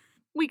 Like,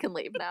 we can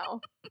leave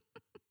now."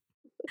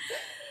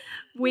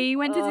 We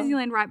went to Ugh.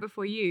 Disneyland right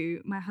before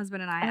you, my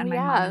husband and I, Oh, and my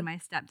mum yeah. and my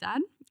stepdad.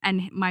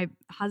 And my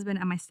husband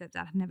and my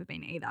stepdad had never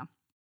been either.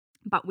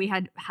 But we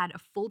had had a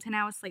full 10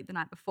 hours sleep the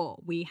night before.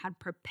 We had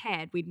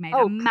prepared, we'd made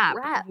a Oh, map.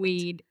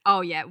 prepped.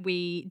 Oh yeah,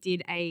 we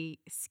did a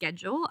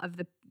schedule of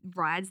the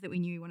rides that we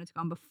knew we wanted to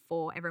go on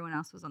before everyone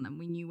else was on them.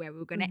 We knew where we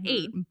were going to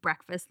eat Mhm.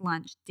 breakfast,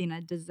 lunch,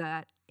 dinner,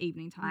 dessert,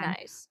 evening time.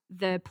 Nice.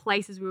 The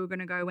places we were going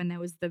to go when there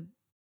was the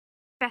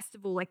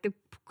festival, like the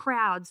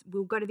crowds,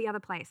 we'll go to the other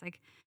place.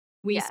 Like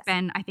we Yes.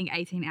 spent, I think,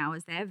 18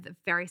 hours there, the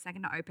very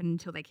second it opened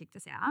until they kicked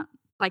us out.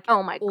 Like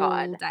Oh my all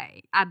god.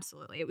 day.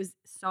 Absolutely. It was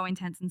so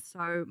intense and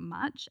so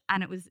much.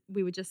 And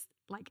we were just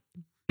like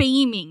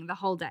beaming the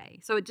whole day.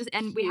 So it just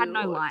and we had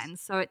no Cute.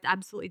 lines, so it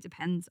absolutely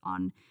depends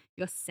on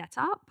your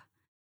setup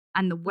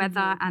and the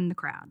weather Mhm. and the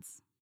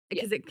crowds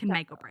Yeah, because it can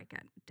make or definitely. break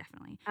it,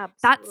 definitely.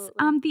 That's,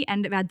 Absolutely. the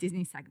end of our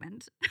Disney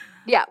segment.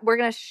 Yeah, we're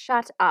gonna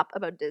shut up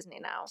about Disney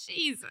now.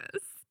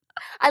 Jesus.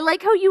 I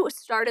like how you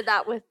started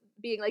that with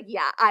being like,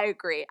 "Yeah, I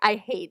agree. I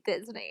hate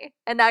Disney."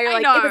 And now you're I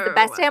like, "It was the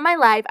best know. day of my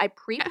life. I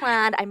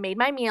pre-planned. I made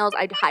my meals.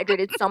 I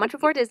hydrated so much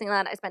before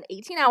Disneyland. I spent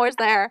 18 hours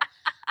there.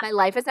 My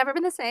life has never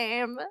been the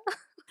same."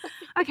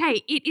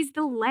 Okay, it is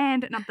the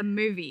land, not the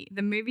movie.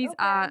 The movies Okay.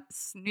 are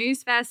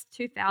Snooze Fest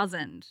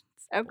 2000.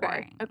 It's Okay.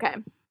 boring. Okay.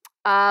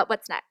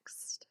 What's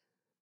next?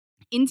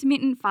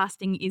 Intermittent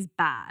fasting is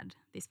bad,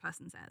 this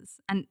person says,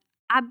 and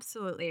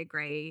absolutely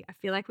agree. I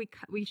feel like we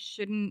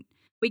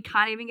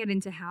can't even get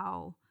into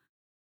how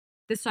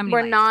there's so many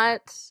We're layers to it.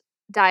 not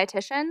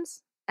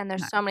dietitians, and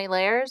there's No, so many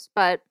layers,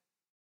 but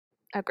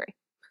agree.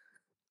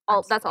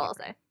 All that's absolutely all I'll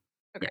agree. say.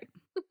 Yeah. Agree.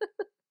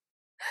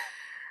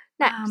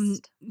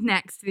 Next.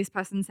 Next, this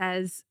person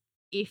says,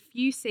 if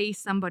you see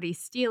somebody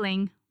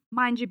stealing,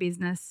 mind your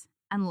business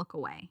and look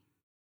away.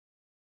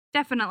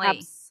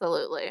 Definitely.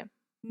 Absolutely.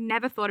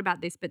 Never thought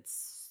about this, but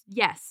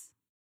yes,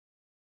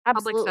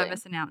 public Absolutely.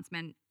 service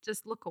announcement,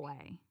 just look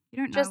away. You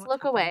don't know Just what's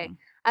look away. happening.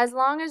 As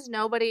long as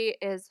nobody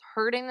is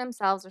hurting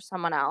themselves or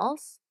someone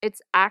else,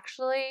 it's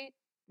actually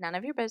none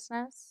of your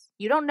business.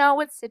 You don't know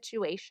what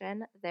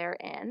situation they're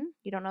in.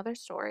 You don't know their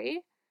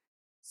story.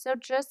 So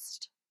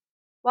just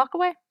walk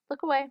away,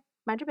 look away,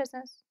 mind your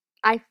business.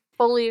 I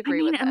fully I agree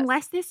mean, with this.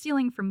 unless they're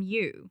stealing from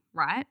you,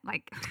 right?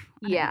 Like,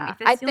 I don't know. Yeah. If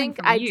they're I stealing think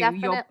from I you,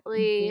 your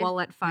definitely,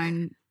 wallet,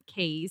 phone,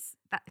 keys,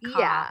 that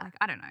car, yeah. like,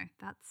 I don't know.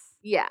 That's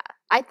Yeah.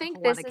 I a think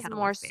whole other this is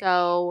kettle of more fish.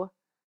 so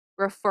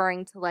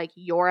referring to like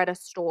you're at a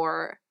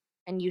store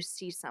and you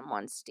see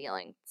someone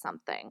stealing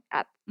something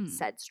at Mm,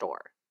 said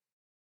store.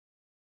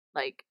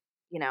 Like,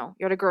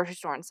 you're at a grocery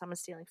store and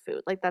someone's stealing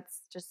food. Like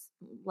that's just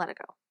let it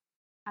go.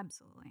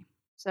 absolutely.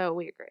 So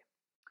we agree.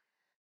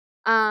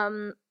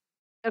 Um,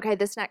 okay,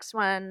 this next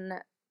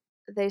one,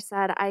 they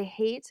said, I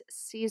hate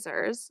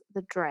Caesars,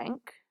 the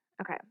drink.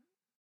 Okay.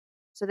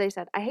 So they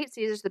said, I hate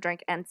Caesars, the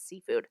drink, and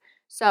seafood.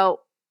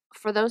 So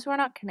for those who are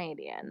not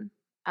Canadian,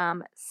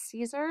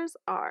 Caesars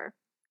are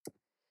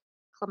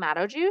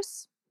Clamato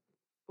juice,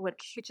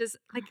 which, Which is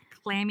like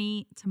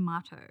clammy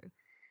tomato.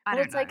 I but don't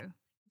it's like, know.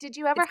 did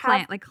you ever It's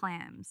have like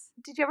clams.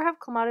 did you ever have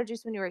Clamato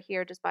juice when you were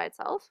here just by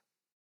itself?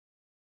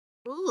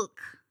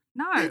 Ugh.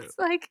 No. It's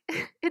like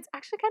it's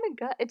actually kinda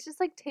good. It just,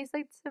 like, tastes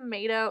like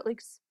tomato,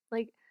 like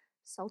Is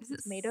salty it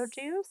tomato s-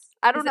 juice?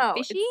 I is don't it know.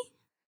 fishy? It's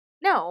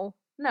no,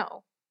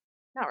 no,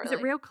 not Is it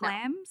really. real No.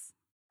 clams?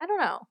 I don't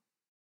know.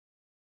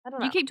 I don't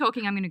You know. keep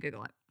talking, I'm gonna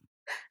Google it.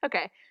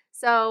 Okay.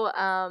 So,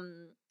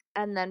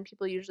 and then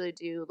people usually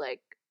do,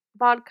 like,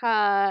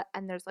 vodka,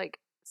 and there's, like,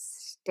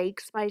 steak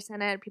spice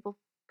in it. People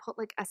put,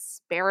 like,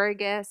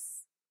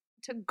 asparagus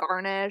to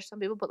garnish. Some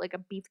people put, like, a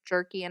beef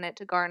jerky in it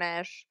to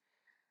garnish.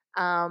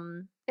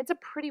 It's a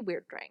pretty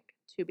weird drink,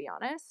 to be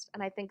honest,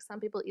 and I think some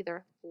people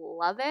either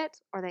love it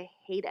or they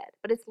hate it,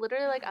 but it's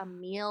literally like a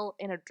meal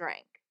in a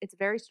drink. It's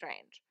very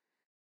strange.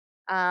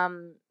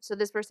 So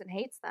this person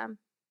hates them,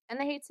 and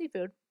they hate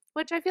seafood,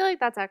 which I feel like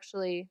that's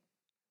actually,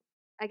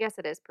 I guess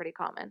it is pretty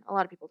common. A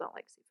lot of people don't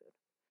like seafood.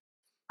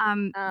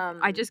 Um,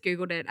 I Um, just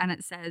Googled it and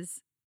it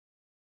says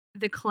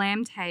the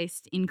clam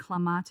taste in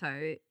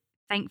Clamato,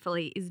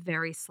 thankfully, is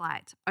very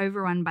slight,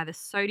 overrun by the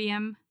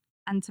sodium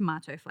and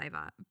tomato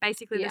flavor.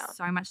 Basically, there's yeah,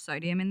 so much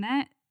sodium in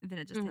there that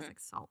it just tastes hmm like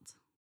salt.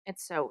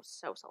 it's so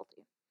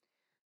salty.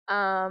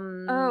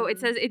 Oh, it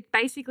says it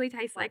basically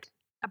tastes What? like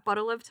a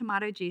bottle of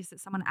tomato juice that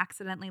someone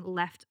accidentally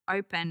left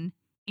open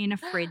in a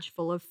fridge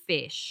full of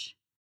fish.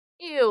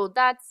 Ew,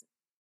 that's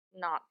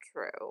not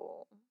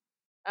true.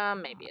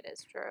 Maybe God. it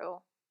is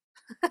true.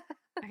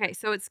 Okay,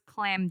 so it's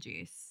clam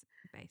juice,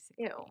 basically.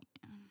 Ew.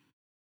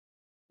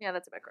 Yeah,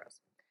 that's a bit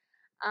gross.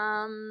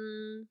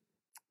 Um,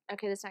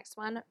 okay, this next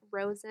one,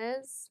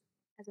 roses,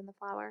 as in the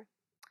flower.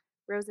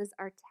 Roses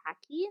are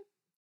tacky,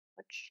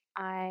 which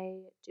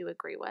I do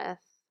agree with.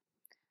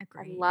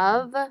 I Agree.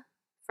 love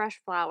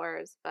fresh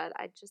flowers, but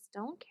I just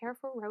don't care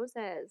for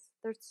roses.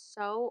 They're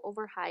so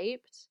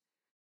overhyped.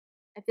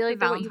 I feel The like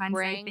they're what you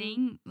Valentine's Day bring.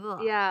 thing,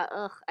 ugh. Yeah,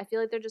 ugh. I feel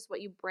like they're just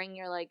what you bring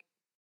your like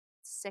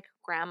sick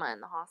grandma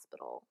in the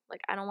hospital.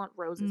 Like I don't want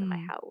roses in my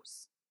Mm.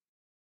 house.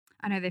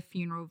 I know they're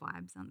funeral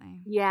vibes, aren't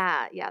they?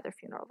 Yeah, yeah, they're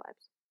funeral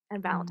vibes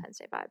and Mm. Valentine's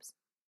Day vibes.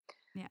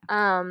 Yeah.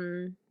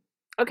 Um,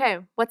 okay,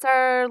 what's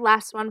our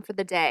last one for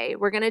the day?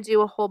 We're gonna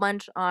do a whole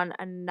bunch on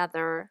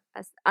another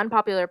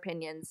unpopular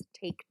opinions,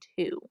 take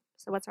two.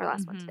 So what's our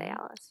last one today, Mhm.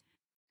 Alice?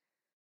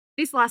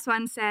 This last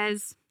one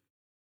says,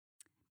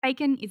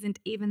 "Bacon isn't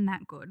even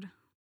that good."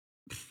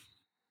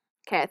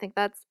 Okay, I think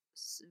that's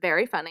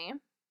very funny.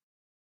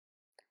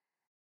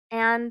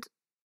 And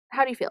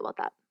how do you feel about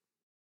that?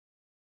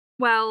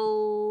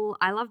 Well,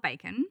 I love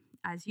bacon,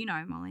 as you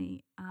know,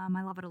 Molly. I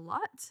love it a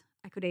lot.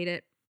 I could eat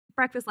it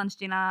breakfast, lunch,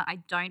 dinner. I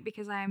don't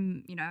because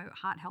I'm,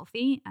 heart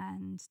healthy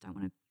and don't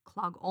want to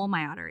clog all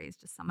my arteries,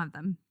 just some of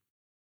them.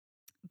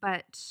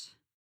 But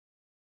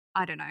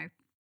I don't know.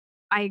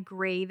 I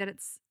agree that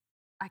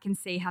I can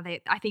see how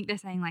I think they're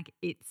saying, like,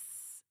 it's,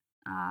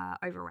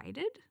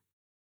 overrated.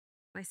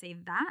 I see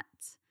that.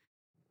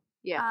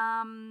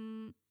 Yeah.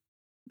 Um,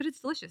 but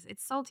it's delicious.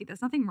 It's salty.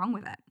 There's nothing wrong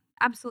with it.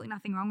 Absolutely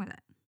nothing wrong with it.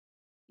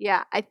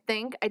 Yeah, I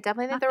definitely think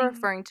they're Nothing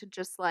referring to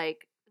just,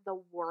 like, the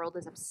world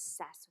is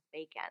obsessed with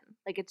bacon.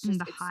 Like, the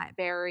it's hype.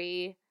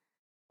 very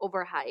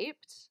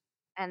overhyped,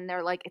 and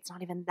they're like, "It's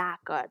not even that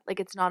good." Like,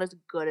 it's not as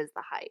good as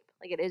the hype.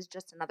 Like, it is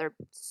just another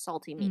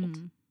salty meat,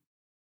 Mm.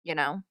 you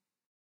know?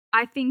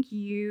 I think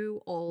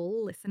you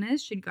all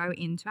listeners should go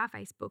into our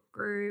Facebook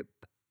group,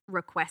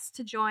 request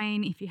to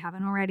join if you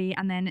haven't already,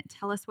 and then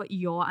tell us what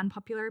your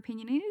unpopular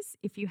opinion is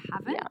if you Yeah.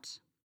 haven't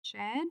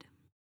shared.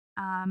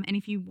 And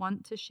if you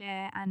want to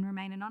share and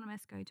remain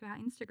anonymous, go to our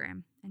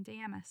Instagram and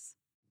DM us.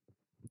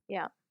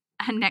 Yeah.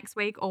 And next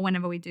week or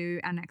whenever we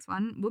do our next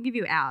one, we'll give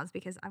you ours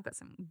because I've got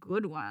some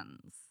good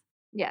ones,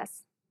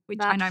 Yes. which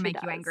I That know she make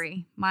you does.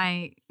 angry.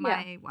 My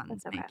Yeah, ones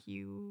that's okay. make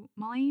you,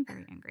 Molly,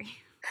 very angry.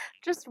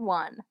 Just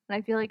one, and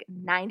I feel like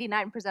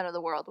 99% of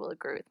the world will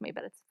agree with me,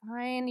 but it's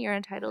fine. You're I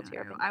entitled don't to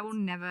your know.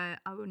 opinions.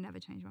 I will never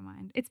change my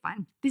mind. It's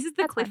fine. This is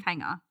the That's fine.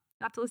 cliffhanger.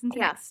 You have to listen to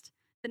Yeah,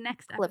 the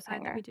next episode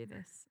that we cliffhanger. do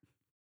this.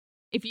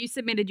 If you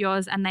submitted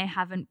yours and they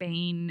haven't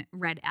been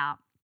read out,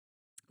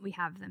 we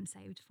have them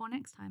saved for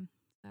next time.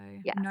 So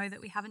know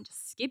that we Yes. haven't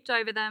just skipped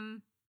over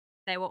them.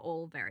 They were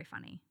all very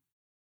funny.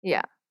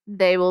 Yeah.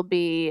 They will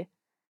be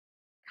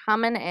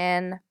coming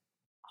in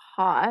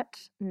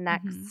hot Mhm.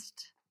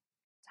 next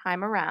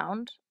time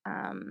around.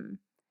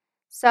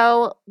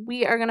 So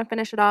we are going to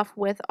finish it off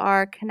with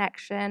our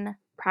connection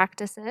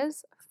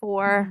practices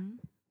for Mhm.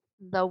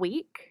 the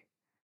week.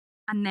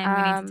 And then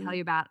we need to tell Um,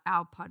 you about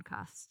our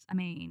podcast. I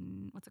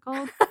mean, what's it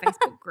called?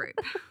 Facebook group.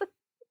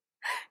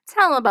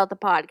 tell them about the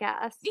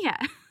podcast. Yeah.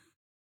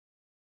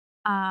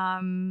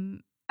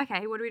 Um,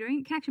 okay, what are we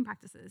doing? Connection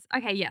practices.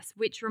 Okay, yes.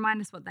 Which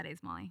remind us what that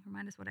is, Molly.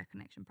 Remind us what our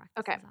connection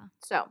Okay. practices are.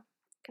 So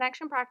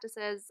connection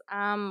practices,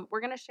 we're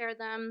going to share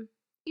them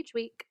each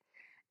week.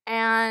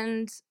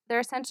 And they're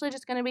essentially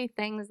just going to be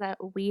things that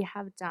we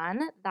have done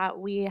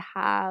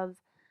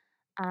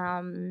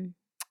um,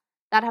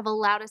 that have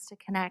allowed us to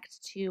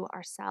connect to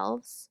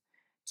ourselves,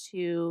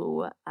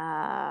 to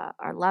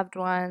our loved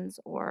ones,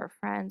 or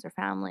friends, or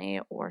family,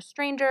 or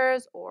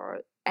strangers,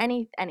 or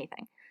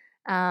anything.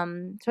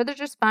 So they're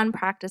just fun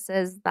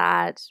practices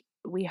that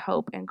we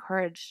hope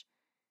encourage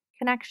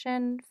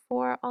connection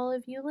for all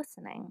of you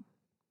listening.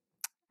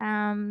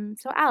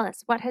 So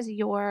Alice, what has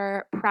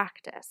your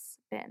practice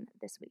been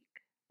this week?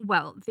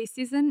 Well, this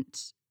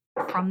isn't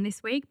from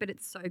this week, but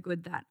it's so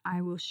good that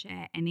I will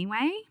share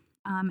anyway.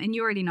 And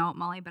you already know it,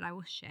 Molly, but I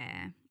will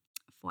share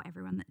for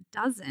everyone that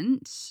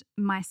doesn't.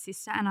 My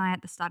sister and I,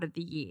 at the start of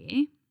the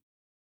year,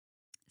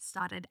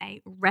 started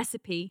a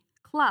recipe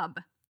club.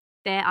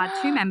 There are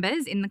two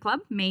members in the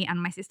club, me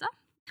and my sister,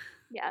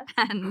 Yes.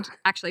 and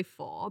actually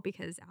four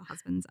because our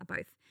husbands are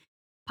both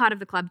part of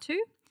the club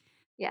too.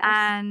 Yes.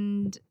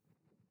 And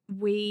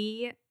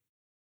we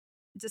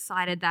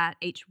decided that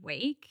each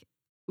week,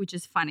 which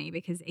is funny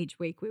because each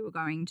week we were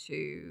going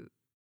to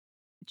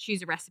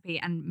choose a recipe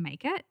and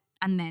make it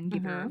and then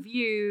give a Mhm.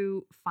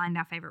 review, find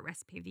our favorite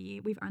recipe of the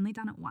year. We've only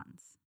done it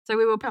once. So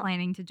we were Oh,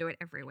 planning to do it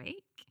every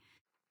week,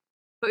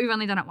 but we've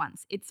only done it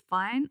once. It's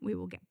fine. We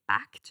will get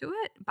back to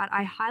it, but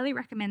I highly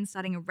recommend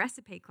starting a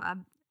recipe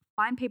club.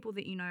 Find people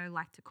that you know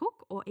like to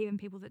cook or even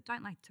people that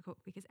don't like to cook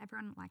because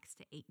everyone likes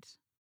to eat.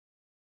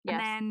 And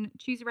yes. then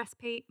choose a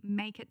recipe,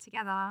 make it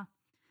together.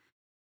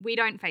 We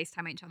don't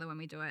FaceTime each other when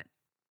we do it,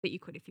 but you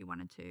could if you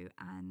wanted to.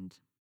 And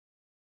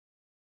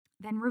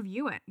then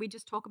review it. We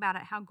just talk about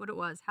it, how good it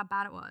was, how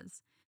bad it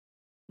was.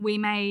 We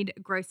made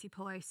Grossy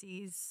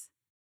Pelosi's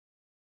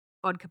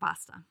vodka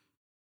pasta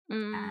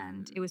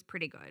and Mm, it was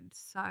pretty good.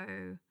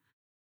 So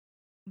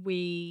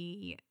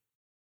we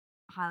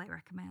highly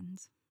recommend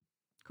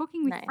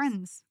cooking with nice.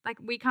 friends. Like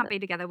we can't Th be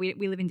together. We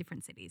live in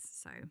different cities.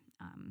 So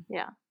um,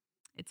 Yeah,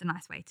 it's a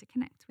nice way to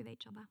connect with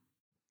each other.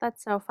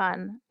 that's so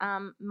fun.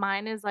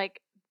 Mine is,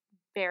 like,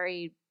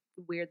 very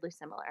weirdly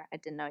similar. I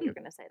didn't know you Hmm, were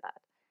gonna say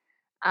that.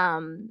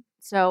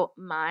 So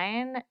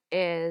mine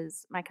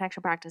is my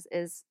connection practice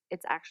is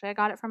it's actually I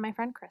got it from my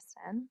friend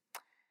Kristen.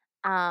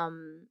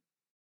 Um,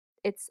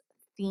 it's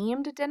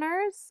themed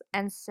dinners,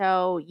 and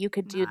so you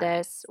could do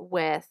this nice.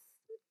 with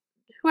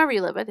whoever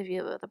you live with. If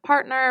you live with a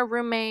partner,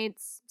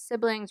 roommates,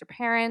 siblings, or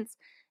parents.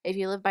 If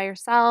you live by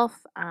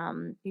yourself,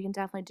 you can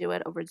definitely do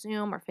it over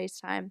Zoom or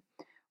FaceTime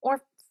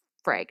or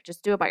frig.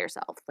 Just do it by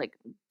yourself. Like,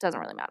 doesn't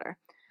really matter.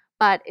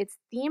 But it's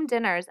themed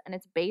dinners and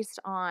it's based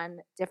on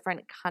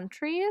different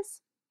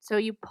countries. So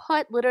you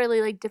put literally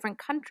like different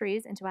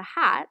countries into a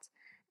hat.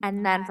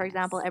 And then, for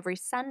example, Nice. every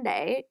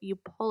Sunday, you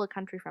pull a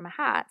country from a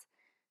hat.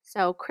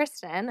 So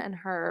Kristen and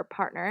her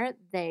partner,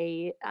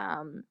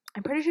 I'm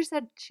pretty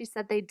sure she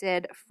said they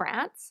did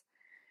France.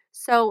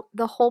 So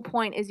the whole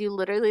point is you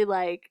literally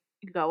like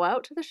go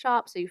out to the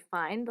shop. So you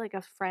find like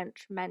a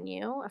French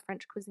menu, a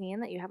French cuisine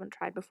that you haven't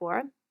tried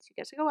before. So you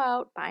get to go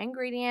out, buy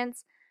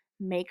ingredients,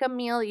 make a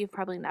meal you've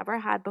probably never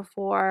had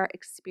before,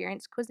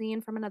 experience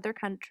cuisine from another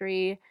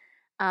country.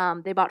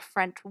 They bought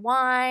French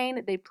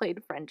wine. They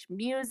played French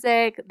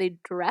music. They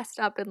dressed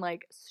up in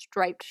like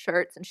striped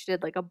shirts, and she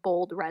did like a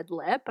bold red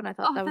lip. And I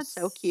thought Oh, that was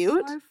so that's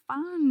cute. so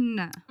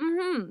fun.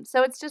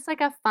 So it's just like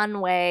a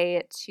fun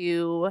way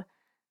to,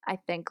 I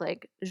think,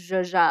 like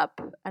zhuzh up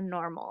a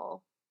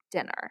normal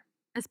dinner.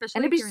 And Especially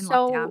it'd if be you're in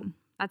so, lockdown.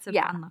 That's a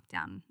yeah, fun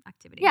lockdown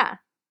activity. yeah,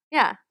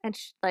 yeah. And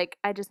like,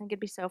 I just think it'd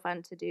be so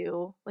fun to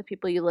do with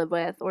people you live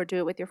with, or do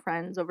it with your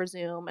friends over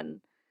Zoom. And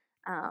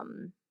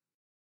um,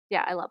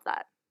 yeah, I love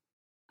that.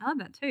 I love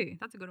that too.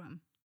 That's a good one.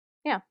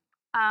 Yeah.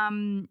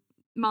 Um,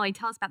 Molly,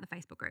 tell us about the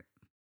Facebook group.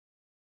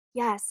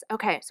 Yes.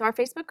 Okay. So our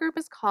Facebook group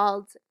is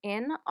called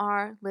In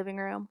Our Living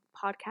Room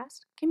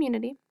Podcast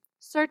Community.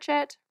 Search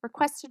it,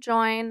 request to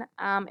join.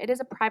 It is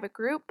a private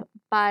group,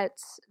 but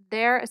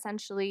there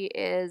essentially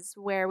is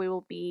where we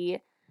will be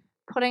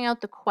putting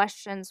out the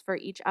questions for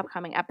each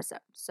upcoming episode.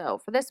 So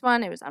for this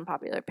one, it was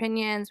unpopular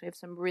opinions. We have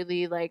some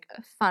really like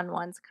fun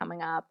ones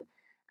coming up.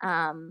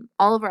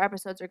 All of our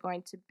episodes are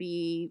going to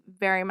be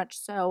very much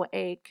so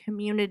a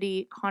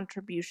community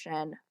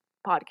contribution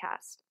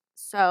podcast.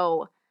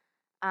 So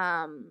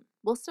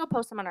we'll still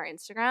post them on our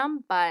Instagram,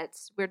 but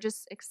we're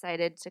just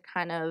excited to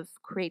kind of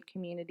create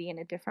community in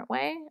a different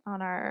way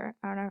on our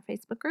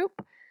Facebook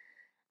group.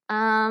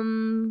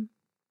 Um,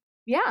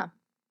 yeah,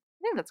 I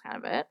think that's kind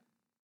of it.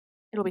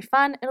 It'll be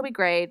fun. It'll be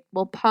great.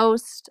 We'll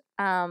post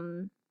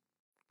fun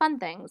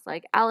things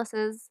like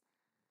Alice's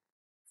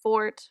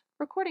Fort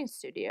recording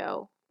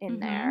studio in Mm-hmm.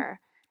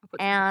 there, I'll put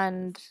some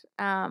and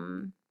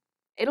pictures.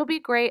 it'll be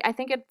great. I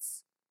think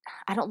it's.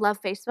 I don't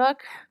love Facebook.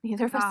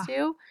 Neither of us Ah,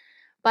 do.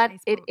 But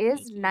it Facebook, is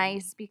icky.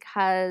 nice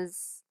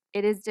because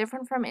it is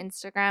different from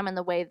Instagram in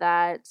the way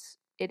that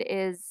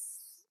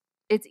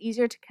it's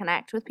easier to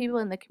connect with people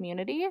in the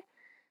community.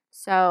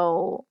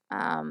 So,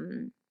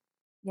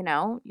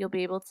 you'll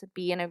be able to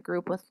be in a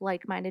group with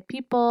like-minded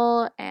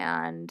people,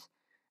 and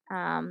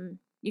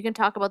you can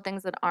talk about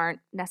things that aren't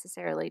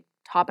necessarily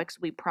topics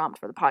we prompt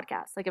for the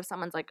podcast. Like if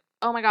someone's like,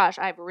 "Oh my gosh,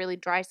 I have really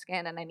dry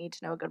skin and I need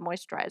to know a good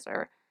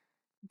moisturizer."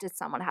 Did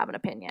someone have an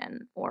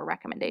opinion or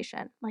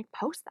recommendation? Like,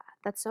 post that.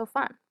 That's so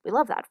fun. We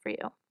love that for you.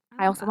 I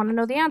I love also that. want to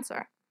know That's the fun.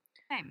 answer.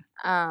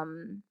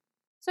 Same.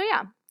 So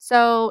yeah.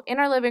 So in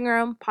our living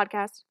room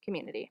podcast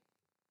community,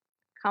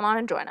 come on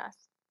and join us.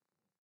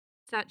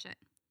 Search it.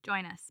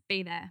 Join us.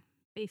 Be there.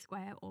 Be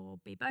square or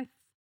be both.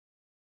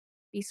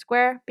 Be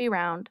square, be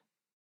round,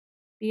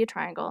 be a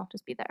triangle.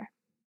 Just be there.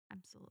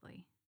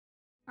 Absolutely.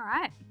 All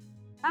right.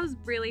 That was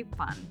really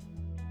fun.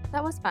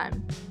 That was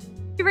fun.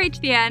 You've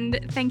reached the end.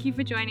 Thank you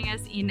for joining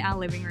us in our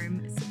living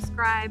room.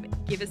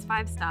 Subscribe, give us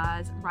 5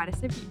 stars, write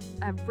us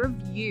a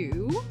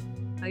review,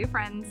 tell your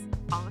friends,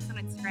 follow us on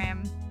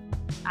Instagram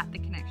at The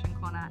Connection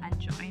Corner, and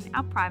join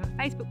our private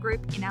Facebook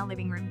group in our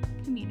living room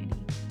community.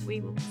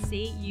 We will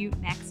see you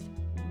next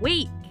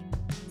week.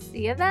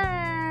 See you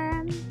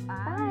then.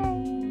 Bye.